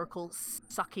metaphorical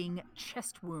sucking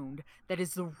chest wound that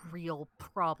is the real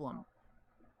problem.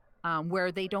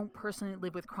 Where they don't personally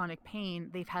live with chronic pain,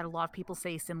 they've had a lot of people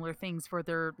say similar things for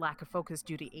their lack of focus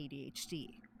due to ADHD.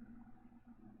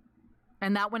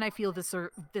 And that one I feel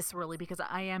viscerally because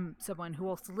I am someone who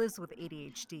also lives with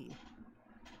ADHD.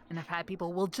 And I've had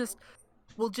people, we'll just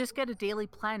get a daily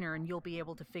planner and you'll be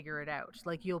able to figure it out.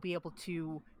 Like, you'll be able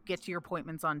to get to your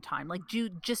appointments on time. Like,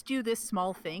 just do this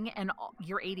small thing and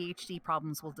your ADHD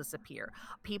problems will disappear.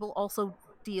 People also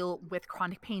deal with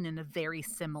chronic pain in a very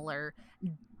similar,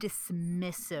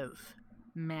 dismissive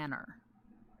manner.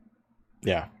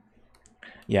 Yeah.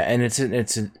 Yeah, and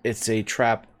it's a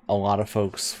trap a lot of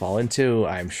folks fall into.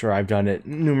 I'm sure I've done it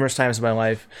numerous times in my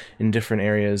life in different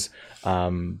areas,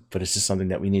 but it's just something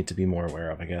that we need to be more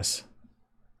aware of, I guess.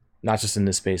 Not just in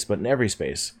this space, but in every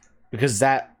space, because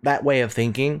that way of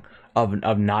thinking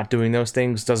of not doing those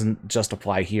things doesn't just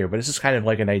apply here, but it's just kind of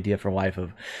like an idea for life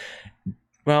of,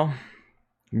 well,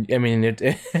 I mean,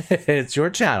 it's your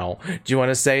channel. Do you want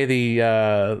to say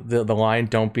the line?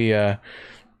 Don't be a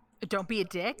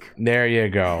dick. There you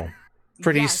go.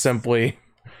 Pretty simply.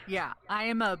 Yeah, I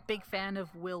am a big fan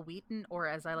of Will Wheaton, or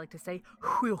as I like to say,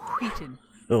 Will Wheaton.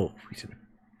 Oh, Wheaton.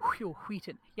 Will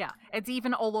Wheaton. Yeah, it's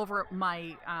even all over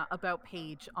my about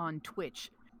page on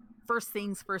Twitch. First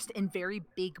things first, in very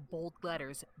big bold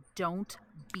letters, don't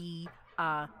be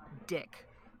a dick.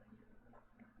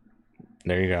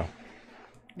 There you go.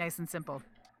 Nice and simple.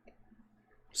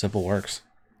 Simple works.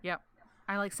 Yep,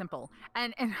 I like simple.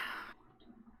 And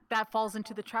that falls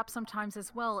into the trap sometimes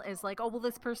as well, as like, oh, well,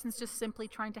 this person's just simply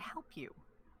trying to help you.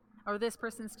 Or this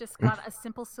person's just got a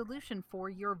simple solution for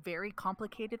your very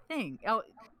complicated thing. Oh,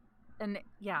 and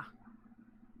yeah.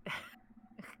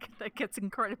 That gets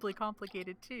incredibly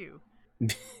complicated too.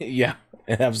 Yeah,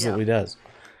 it absolutely does.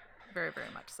 Very, very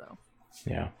much so.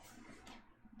 Yeah.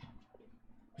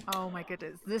 Oh my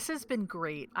goodness. This has been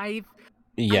great. I've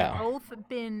both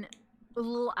been a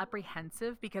little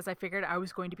apprehensive because I figured I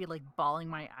was going to be like bawling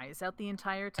my eyes out the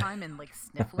entire time and like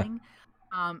sniffling.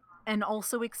 And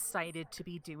also excited to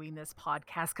be doing this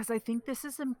podcast because I think this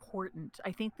is important.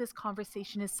 I think this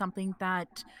conversation is something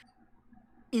that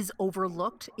is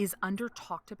overlooked, is under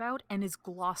talked about, and is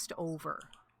glossed over.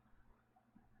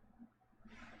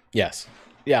 Yes.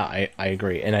 Yeah, I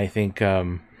agree. And I think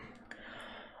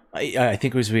I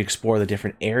think as we explore the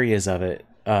different areas of it,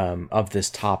 of this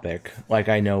topic, like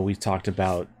I know we've talked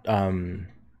about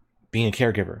being a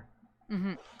caregiver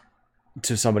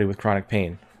to somebody with chronic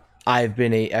pain. I've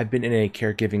been in a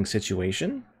caregiving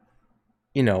situation,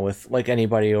 you know, with like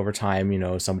anybody over time, you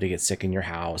know, somebody gets sick in your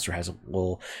house or has a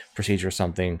little procedure or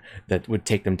something that would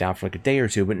take them down for like a day or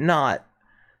two, but not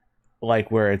like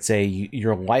where it's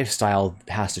your lifestyle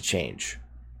has to change.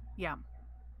 Yeah.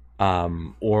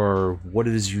 Or what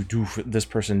it is you do for this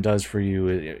person does for you.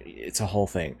 It's a whole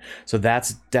thing. So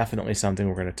that's definitely something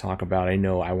we're going to talk about. I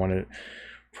know I want to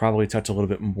probably touch a little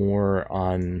bit more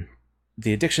on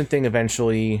the addiction thing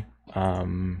eventually.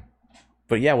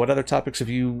 But yeah, what other topics have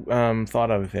you thought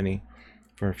of, if any,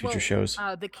 for future shows?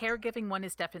 The caregiving one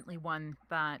is definitely one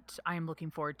that I am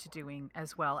looking forward to doing,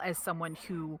 as well as someone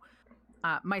who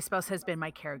my spouse has been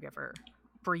my caregiver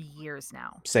for years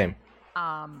now. Same.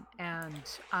 I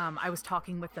was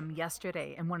talking with them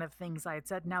yesterday, and one of the things I had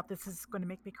said, now this is going to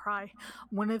make me cry.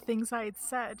 One of the things I had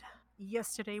said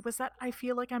yesterday was that I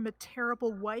feel like I'm a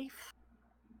terrible wife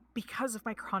because of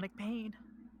my chronic pain,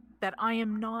 that I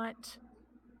am not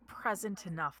present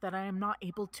enough, that I am not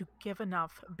able to give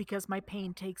enough because my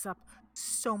pain takes up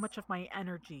so much of my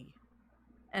energy,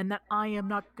 and that I am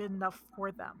not good enough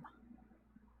for them.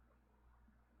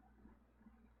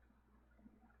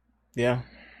 Yeah.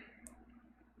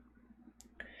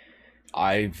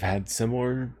 I've had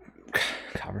similar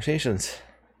conversations.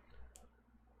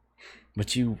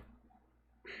 But you're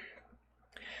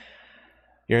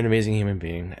an amazing human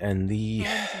being, and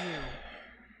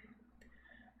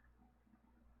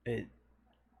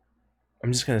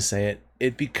I'm just gonna say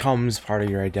it becomes part of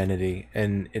your identity,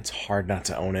 and it's hard not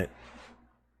to own it.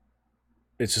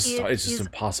 It's just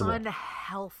impossible. It's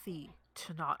unhealthy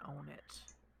to not own it,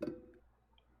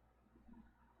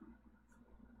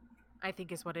 I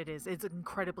think, is what it is. It's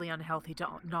incredibly unhealthy to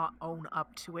not own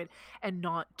up to it and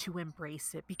not to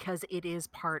embrace it, because it is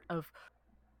part of,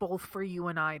 both for you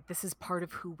and I, this is part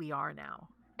of who we are now.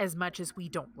 As much as we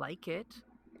don't like it,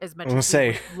 as much as we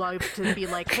would love to be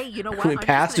like, hey, you know what? Can we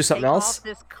pass, do something else? Off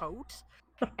this coat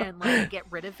and like get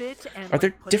rid of it. And are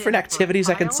there different activities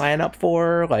I can sign up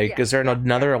for? Like, is there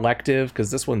another elective?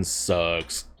 Because this one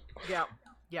sucks. Yeah.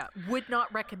 Yeah, would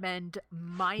not recommend.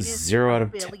 -0 out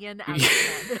of 10. Out of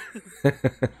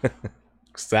 10.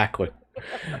 Exactly.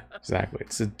 Exactly.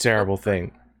 It's a terrible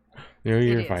thing.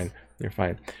 You're fine. You're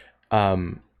fine.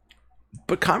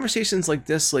 But conversations like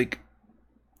this, like,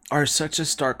 are such a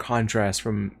stark contrast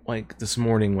from, like, this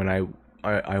morning when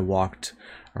I walked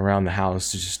around the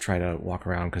house to just try to walk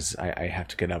around because I have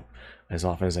to get up as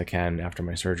often as I can after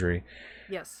my surgery.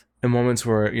 Yes. In moments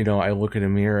where, I look in a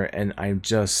mirror and I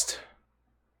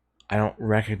don't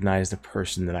recognize the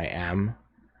person that I am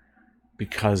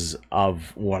because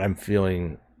of what I'm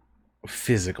feeling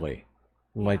physically.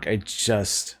 Like, I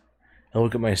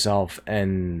look at myself,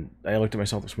 and I looked at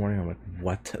myself this morning, I'm like,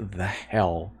 what the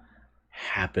hell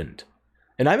happened?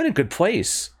 And I'm in a good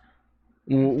place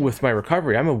with my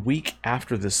recovery. I'm a week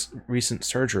after this recent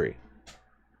surgery.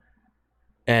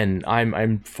 And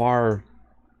I'm far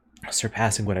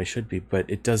surpassing what I should be, but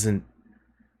it doesn't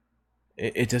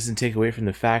take away from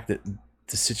the fact that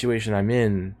the situation I'm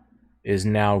in is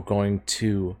now going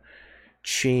to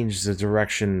change the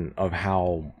direction of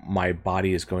how my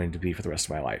body is going to be for the rest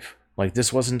of my life. Like,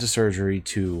 this wasn't a surgery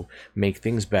to make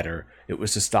things better. It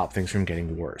was to stop things from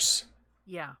getting worse.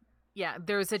 Yeah. Yeah.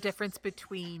 There's a difference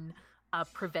between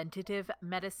preventative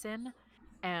medicine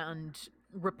and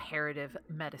reparative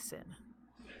medicine.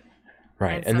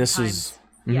 Right. And this is...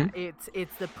 Yeah,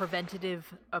 it's the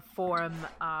preventative form,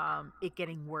 it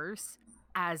getting worse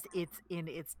as it's in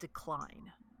its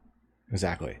decline.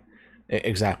 Exactly.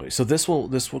 So this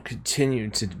will continue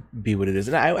to be what it is,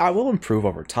 and I will improve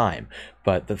over time.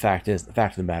 But the fact of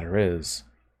the matter is,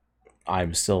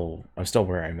 I'm still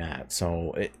where I'm at.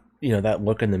 So that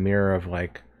look in the mirror of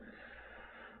like,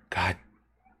 God,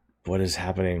 what is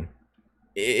happening,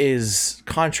 is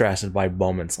contrasted by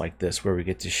moments like this where we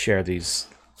get to share these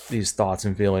thoughts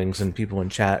and feelings, and people in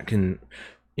chat can,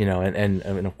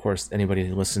 and of course anybody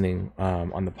listening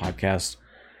on the podcast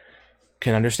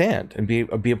can understand and be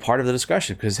a part of the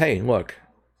discussion, because hey, look,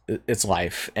 it's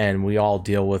life, and we all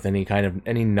deal with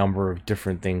any number of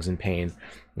different things in pain.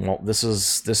 Well, this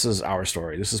is our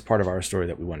story. This is part of our story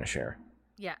that we want to share.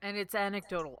 Yeah, and it's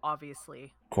anecdotal,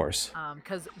 obviously. Of course.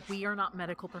 Because we are not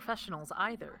medical professionals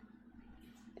either.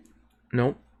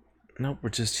 Nope, we're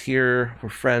just here. We're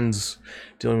friends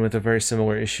dealing with a very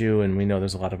similar issue, and we know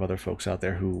there's a lot of other folks out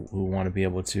there who want to be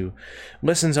able to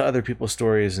listen to other people's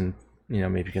stories and,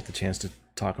 maybe get the chance to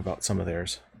talk about some of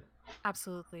theirs.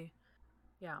 Absolutely.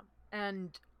 Yeah.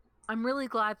 And I'm really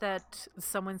glad that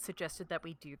someone suggested that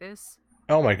we do this.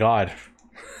 Oh my God.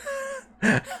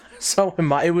 So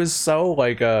am I. It was so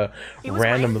like a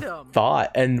random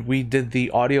thought, and we did the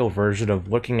audio version of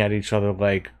looking at each other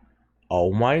like,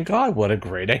 oh my God, what a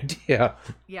great idea.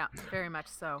 Yeah, very much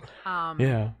so.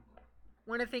 Yeah.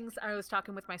 One of the things, I was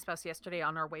talking with my spouse yesterday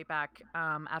on our way back,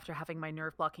 after having my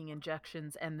nerve blocking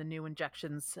injections and the new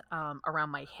injections around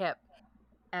my hip.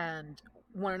 And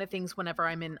one of the things, whenever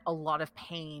I'm in a lot of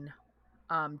pain,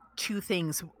 two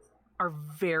things are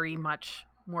very much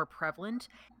more prevalent.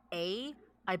 A,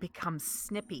 I become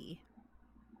snippy.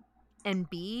 And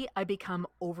B, I become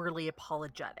overly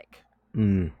apologetic.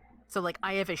 So, like,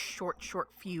 I have a short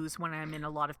fuse when I'm in a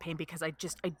lot of pain because I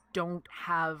don't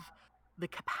have the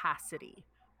capacity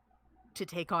to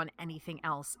take on anything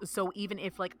else. So even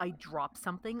if, like, I drop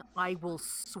something, I will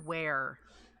swear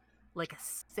like a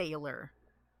sailor.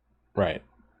 Right.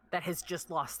 That has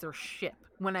just lost their ship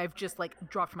when I've just, like,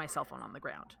 dropped my cell phone on the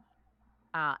ground.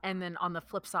 And then on the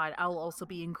flip side, I'll also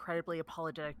be incredibly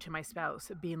apologetic to my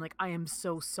spouse, being like, I am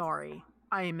so sorry.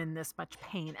 I am in this much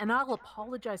pain. And I'll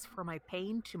apologize for my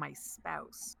pain to my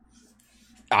spouse.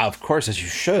 Of course, as you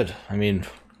should. I mean,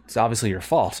 it's obviously your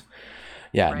fault.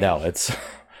 Yeah, right. No, that's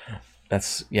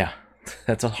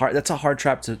a hard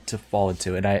trap to fall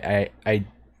into. And I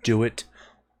do it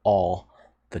all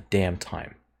the damn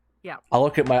time. Yeah. I'll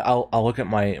look at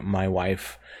my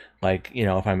wife, like,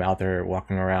 if I'm out there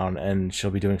walking around and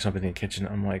she'll be doing something in the kitchen,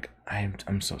 I'm like,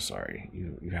 I'm so sorry.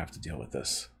 You have to deal with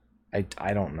this.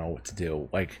 I don't know what to do.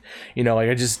 Like,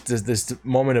 I just, this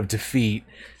moment of defeat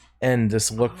and this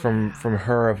look from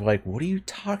her of like, what are you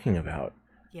talking about?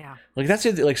 Yeah. Like, that's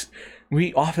it. Like,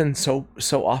 we often so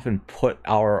often put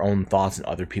our own thoughts in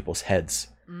other people's heads.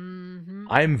 Mm-hmm.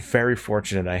 I'm very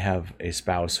fortunate I have a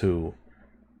spouse who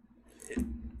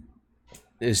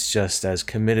is just as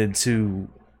committed to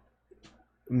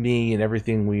me and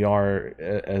everything we are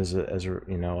as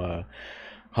a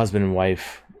husband and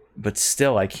wife, but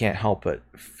still I can't help but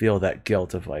feel that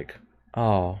guilt of like,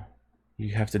 oh,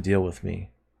 you have to deal with me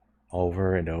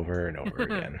over and over and over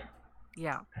again.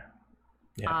 Yeah.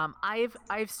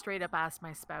 I've straight up asked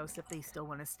my spouse if they still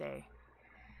want to stay.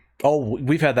 Oh,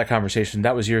 we've had that conversation.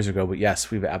 That was years ago, but yes,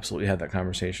 we've absolutely had that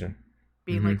conversation.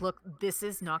 Being like, look, this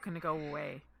is not going to go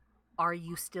away. are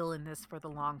you still in this for the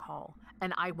long haul?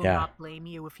 And I will Yeah. not blame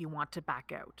you if you want to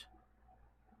back out.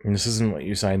 And this isn't what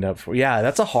you signed up for. Yeah,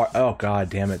 that's a hard. Oh god,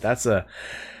 damn it. That's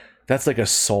like a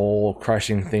soul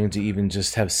crushing thing to even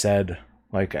just have said.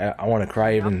 Like I want to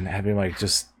cry Yep. even having like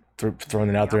just throwing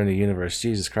it out there Yep. in the universe.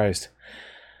 Jesus Christ,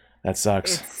 that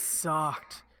sucks. It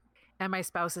sucked. And my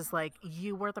spouse is like,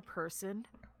 you were the person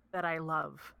that I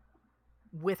love,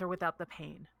 with or without the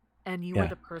pain. And you are Yeah.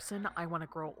 the person I want to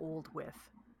grow old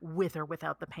with or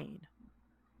without the pain.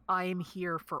 I am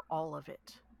here for all of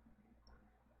it.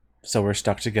 So we're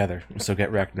stuck together. So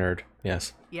get wrecked, nerd.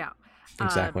 Yes, Yeah.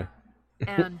 exactly.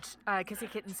 And Kissy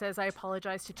Kitten says, I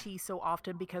apologize to T so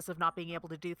often because of not being able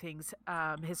to do things.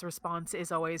 His response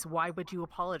is always, why would you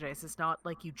apologize? It's not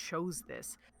like you chose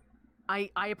this. I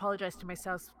apologize to my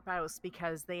spouse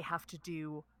because they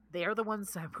are the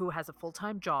ones who has a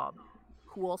full-time job,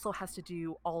 who also has to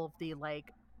do all of the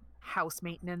like house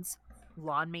maintenance,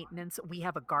 lawn maintenance. We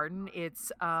have a garden.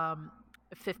 It's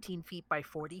 15 feet by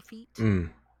 40 feet.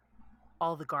 Mm.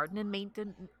 All the garden and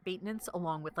maintenance,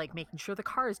 along with like making sure the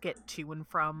cars get to and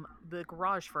from the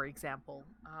garage, for example,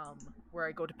 where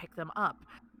I go to pick them up,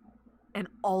 and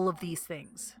all of these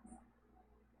things.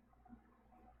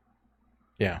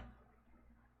 Yeah.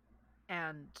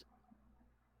 And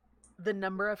the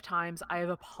number of times I have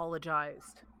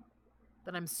apologized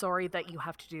that I'm sorry that you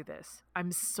have to do this.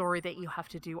 I'm sorry that you have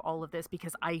to do all of this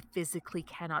because I physically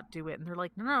cannot do it. And they're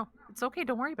like, no, it's okay.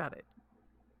 Don't worry about it.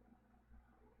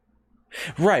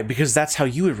 Right, because that's how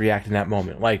you would react in that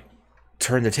moment. Like,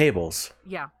 turn the tables.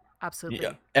 Yeah, absolutely.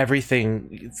 Yeah.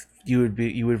 Everything you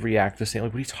would react the same.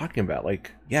 Like, what are you talking about?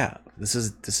 Like, yeah, this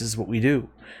is what we do.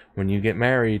 When you get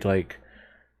married, like,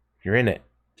 you're in it.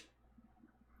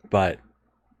 But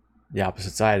the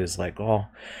opposite side is like, well,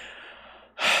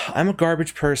 I'm a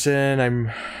garbage person.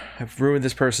 I've ruined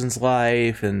this person's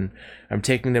life, and I'm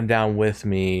taking them down with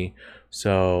me.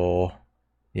 So,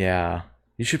 yeah,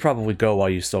 you should probably go while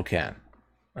you still can.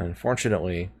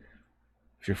 Unfortunately,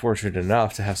 if you're fortunate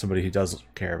enough to have somebody who does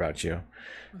care about you,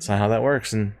 it's not how that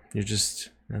works, and you're just,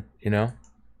 you're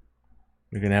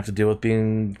gonna have to deal with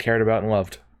being cared about and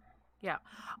loved. Yeah.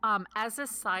 As a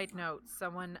side note,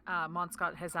 someone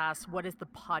Monscott has asked, "What is the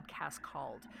podcast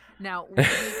called?" Now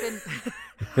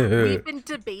we've been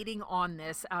debating on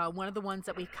this. One of the ones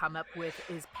that we've come up with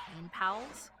is Pain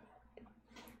Pals.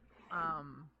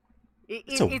 Um,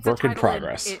 It's a it's a work in title and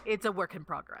progress. it's a work in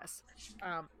progress.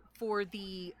 For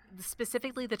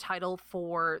specifically the title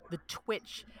for the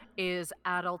Twitch is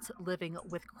Adults Living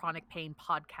with Chronic Pain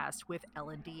podcast with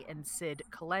L&D and Sid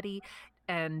Coletti,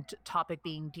 and topic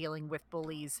being dealing with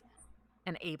bullies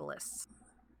and ableists.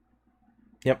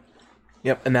 Yep,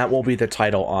 yep, and that will be the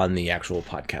title on the actual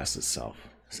podcast itself.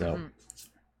 So,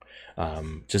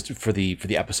 just for the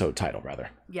episode title, rather.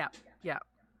 Yeah, yeah.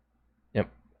 Yep.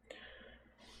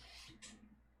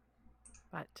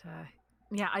 But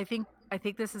yeah, I think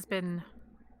this has been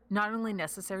not only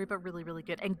necessary but really, really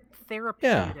good and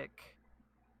therapeutic.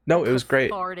 No, And it was great.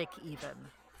 cathartic even.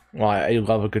 Well, I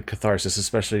love a good catharsis,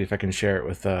 especially if I can share it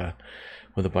with a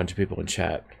bunch of people in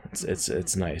chat.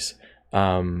 It's nice.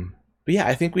 But yeah,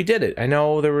 I think we did it. I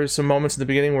know there were some moments in the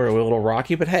beginning where it was a little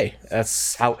rocky, but hey,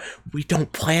 that's how we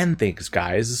don't plan things,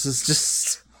 guys. This is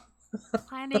just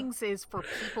Plannings is for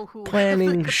people who planning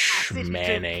have the capacity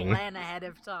schmanning. to plan ahead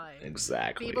of time.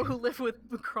 Exactly. People who live with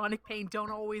chronic pain don't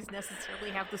always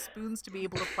necessarily have the spoons to be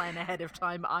able to plan ahead of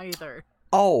time either.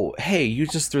 Oh, hey, you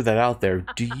just threw that out there.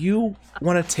 Do you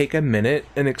want to take a minute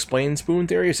and explain spoon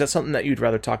theory? Is that something that you'd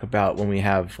rather talk about when we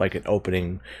have like an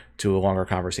opening to a longer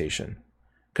conversation?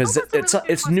 Because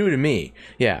it's new to me.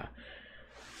 Yeah.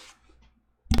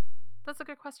 That's a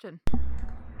good question.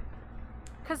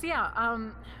 Because yeah,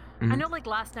 I know like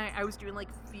last night I was doing like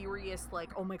furious, like,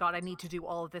 oh my god, I need to do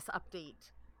all of this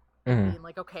update. Being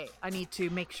like, okay, I need to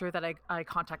make sure that I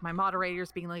contact my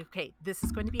moderators, being like, okay, this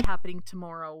is going to be happening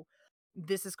tomorrow.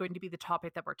 This is going to be the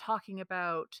topic that we're talking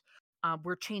about.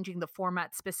 We're changing the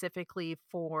format specifically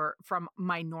from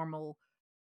my normal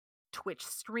Twitch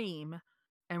stream,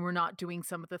 and we're not doing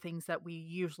some of the things that we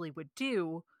usually would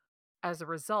do as a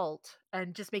result,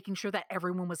 and just making sure that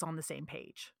everyone was on the same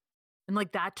page. And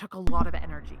like that took a lot of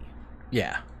energy.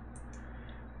 Yeah.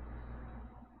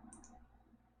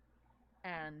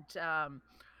 And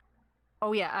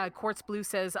oh yeah, Quartz Blue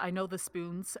says, I know the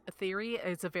spoons theory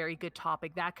is a very good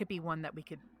topic. That could be one that we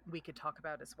could talk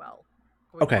about as well.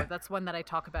 Okay. That's one that I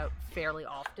talk about fairly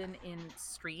often in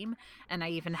stream, and I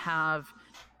even have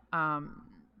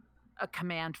a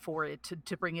command for it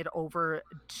to bring it over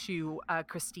to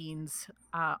Christine's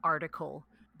article,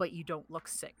 but you don't look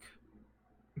sick.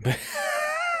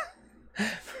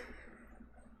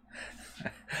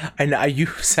 I know you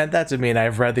sent that to me, and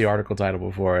I've read the article title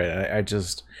before. I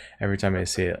just every time I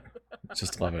see it,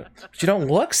 just love it. But you don't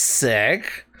look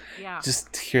sick. Yeah.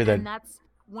 Just hear that And that's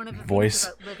one of the things voice.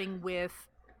 about living with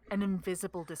an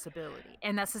invisible disability.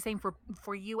 And that's the same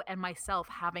for you and myself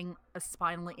having a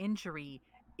spinal injury.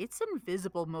 It's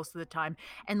invisible most of the time,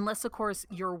 unless of course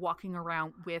you're walking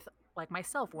around with, like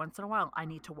myself, once in a while I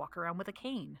need to walk around with a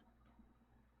cane.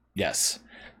 Yes,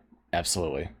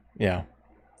 absolutely. Yeah,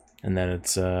 and then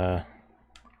it's very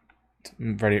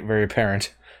very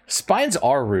apparent. Spines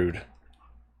are rude.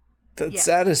 Yes.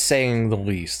 That is saying the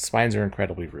least. Spines are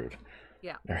incredibly rude.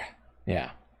 Yeah.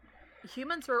 Yeah.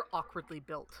 Humans are awkwardly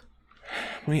built.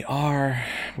 We are.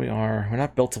 We're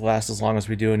not built to last as long as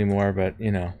we do anymore, but,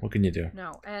 what can you do?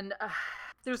 No. And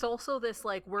there's also this,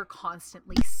 like, we're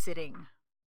constantly sitting,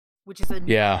 which is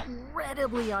Yeah,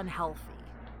 incredibly unhealthy.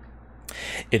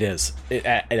 it is. It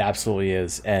absolutely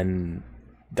is. And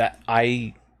that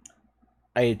I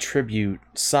attribute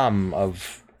some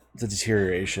of the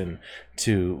deterioration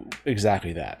to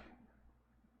exactly that.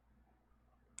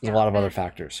 There's a lot of other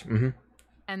factors.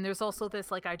 And there's also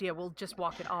this, like, idea, we'll just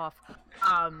walk it off.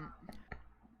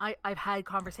 I've had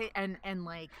conversation and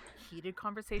like heated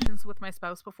conversations with my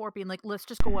spouse before, being like, let's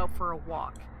just go out for a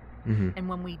walk. And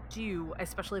when we do,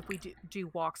 especially if we do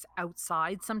walks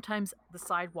outside, sometimes the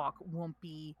sidewalk won't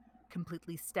be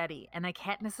completely steady, and I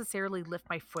can't necessarily lift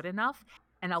my foot enough,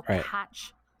 and I'll Right.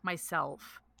 catch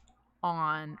myself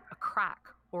on a crack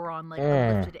or on like a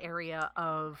Mm. lifted area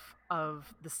of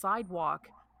the sidewalk,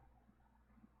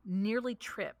 nearly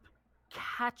trip,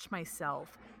 catch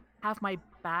myself, have my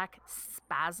back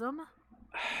spasm,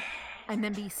 and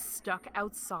then be stuck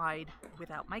outside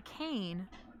without my cane,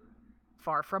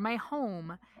 far from my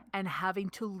home, and having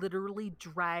to literally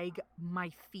drag my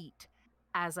feet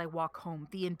as I walk home,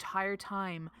 the entire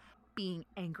time being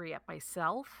angry at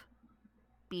myself,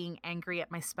 being angry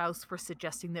at my spouse for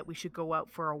suggesting that we should go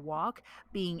out for a walk,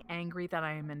 being angry that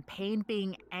I am in pain,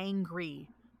 being angry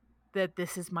that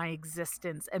this is my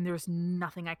existence and there's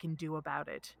nothing I can do about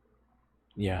it.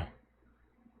 Yeah.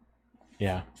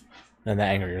 Yeah. And the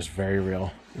anger is very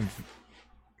real.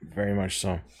 Very much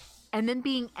so. And then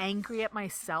being angry at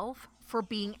myself for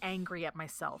being angry at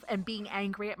myself, and being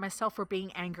angry at myself for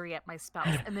being angry at my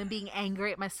spouse, and then being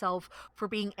angry at myself for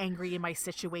being angry in my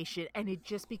situation. And it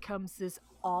just becomes this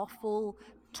awful,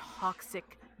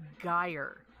 toxic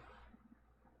gyre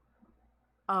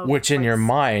of Which in like, your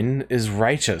mind is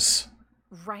righteous.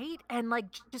 right? And like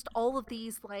just all of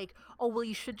these, like, oh, well,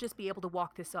 you should just be able to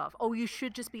walk this off. Oh, you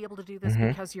should just be able to do this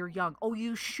because you're young. Oh,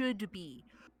 you should be,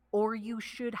 or you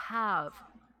should have.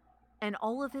 And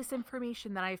all of this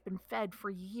information that I've been fed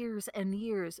for years and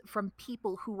years from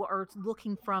people who are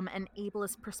looking from an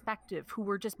ableist perspective, who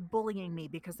were just bullying me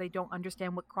because they don't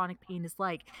understand what chronic pain is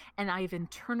like. And I've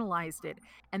internalized it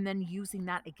and then using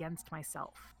that against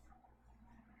myself.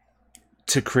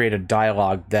 To create a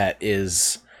dialogue that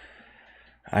is,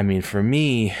 I mean, for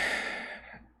me,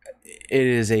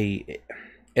 it's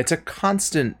a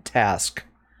constant task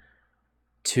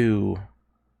to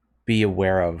be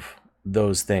aware of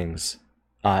those things,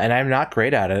 and I'm not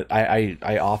great at it.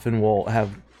 I often will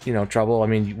have trouble. I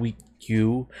mean,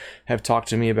 you have talked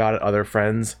to me about it, other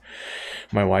friends,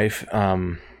 my wife.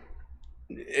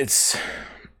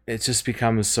 It just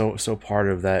becomes so part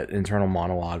of that internal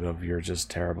monologue of you're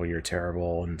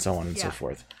terrible, and so on and so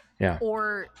forth. Yeah.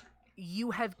 Or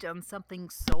you have done something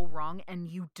so wrong and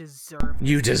you deserve this.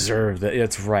 You deserve that.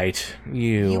 It's right.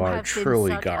 You are have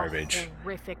truly been such garbage. a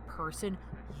horrific person.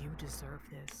 You deserve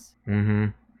this. Mm-hmm.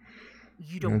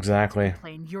 You don't exactly get to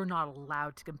complain. You're not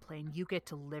allowed to complain. You get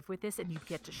to live with this, and you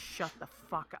get to shut the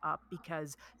fuck up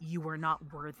because you are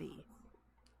not worthy.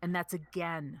 And that's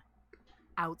again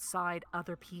outside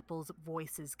other people's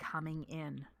voices coming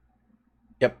in.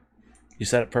 Yep. You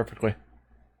said it perfectly.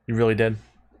 You really did.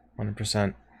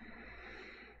 100%.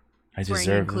 I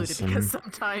deserve included this. Because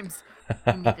sometimes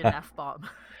you need an F-bomb.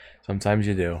 Sometimes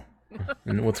you do.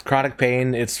 And with chronic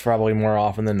pain, it's probably more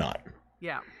often than not.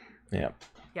 Yeah. Yeah.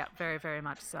 Yeah, very, very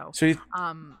much so. So you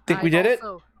think we did it?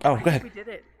 Oh, go ahead. We did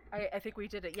it. I think we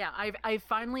did it. Yeah, I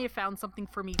finally have found something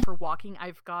for me for walking.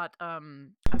 I've got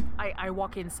I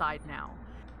walk inside now,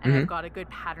 and I've got a good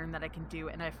pattern that I can do.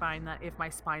 And I find that if my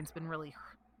spine's been really,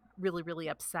 really, really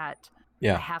upset, I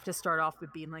have to start off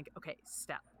with being like, okay,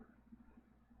 step,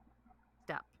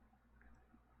 step,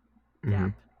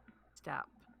 step,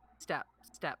 step,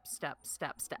 step, step,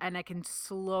 step, step, and I can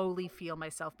slowly feel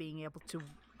myself being able to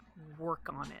work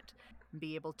on it and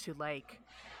be able to like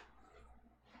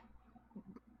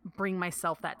bring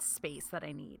myself that space that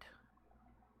I need.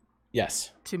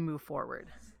 Yes. To move forward.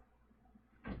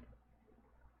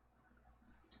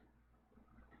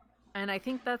 And I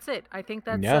think that's it. I think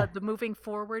that's Yeah. the moving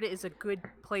forward is a good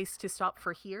place to stop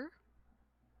for here.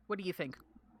 What do you think?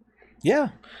 Yeah.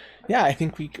 Yeah, I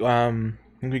think we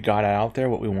got out there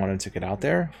what we wanted to get out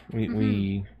there. Mm-hmm.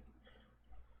 We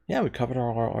covered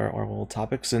our little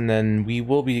topics, and then we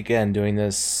will be again doing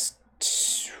this.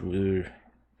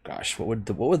 Gosh, what would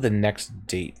the next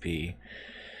date be?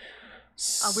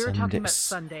 We were talking Sunday. about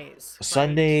Sundays, right?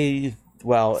 Sunday.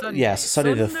 Well, yes,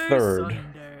 Sunday, Sunday the Sunday, 3rd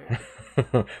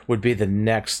Sunday. would be the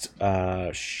next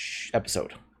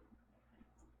episode.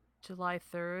 July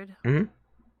 3rd. Hmm.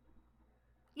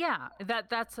 Yeah,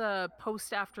 that's a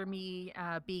post after me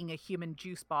being a human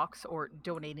juice box or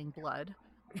donating blood.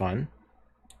 Fun.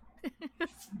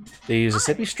 They use a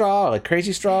Hi. sippy straw, like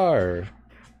crazy straw, or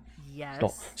Yes.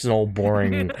 just an old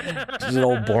boring, needle.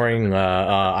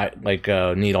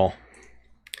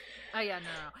 Oh yeah,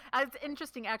 no. It's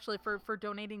interesting actually for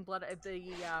donating blood.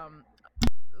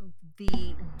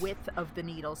 The width of the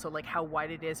needle, so like how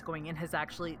wide it is going in, has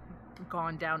actually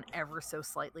gone down ever so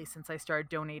slightly since I started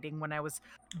donating when I was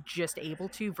just able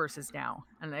to versus now,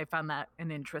 and I found that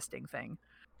an interesting thing.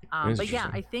 It's But yeah,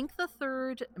 I interesting. think the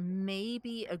 3rd may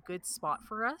be a good spot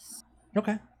for us.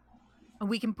 Okay. And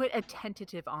we can put a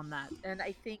tentative on that. And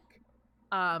I think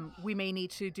we may need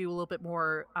to do a little bit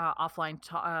more offline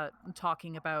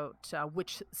talking about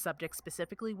which subjects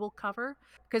specifically we'll cover,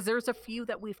 because there's a few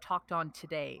that we've talked on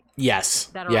today Yes.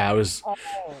 that are Yeah, it was all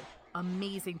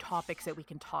amazing topics that we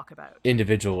can talk about.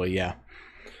 individually. Yeah.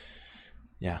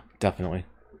 Yeah, definitely.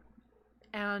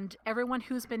 And everyone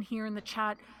who's been here in the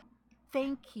chat,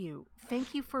 thank you.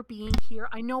 Thank you for being here.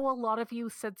 I know a lot of you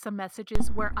said some messages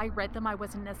where I read them. I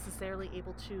wasn't necessarily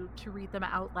able to read them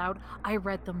out loud. I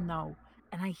read them though,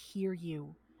 and I hear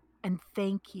you. And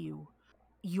thank you.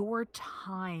 Your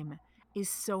time is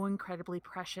so incredibly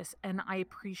precious, and I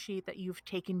appreciate that you've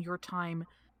taken your time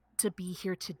to be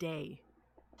here today.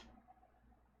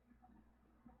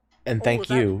 And Oh, thank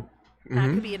you. that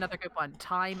could Hmm. be another good one.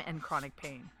 Time and chronic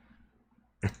pain.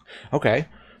 Okay.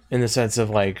 In the sense of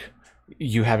like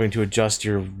you having to adjust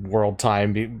your world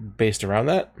time based around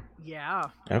that. Yeah.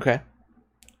 Okay.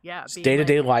 Yeah. Being Day to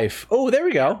day like, life. Oh, there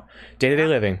we yeah. go. Day to day Yeah.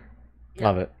 living. Yeah.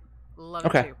 Love it. Love it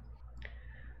Okay. too.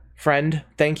 Friend,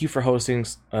 thank you for hosting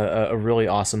a really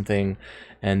awesome thing.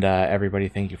 And everybody,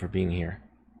 thank you for being here.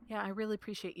 Yeah, I really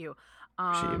appreciate you.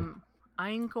 Appreciate you.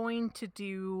 I'm going to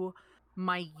do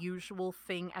my usual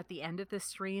thing at the end of this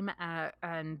stream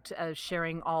and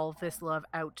sharing all of this love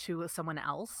out to someone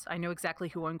else. I know exactly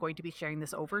who I'm going to be sharing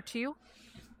this over to.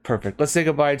 Perfect. Let's say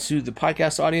goodbye to the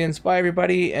podcast audience. Bye,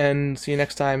 everybody, and see you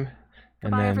next time.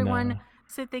 And Goodbye, then everyone.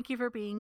 Sid, thank you for being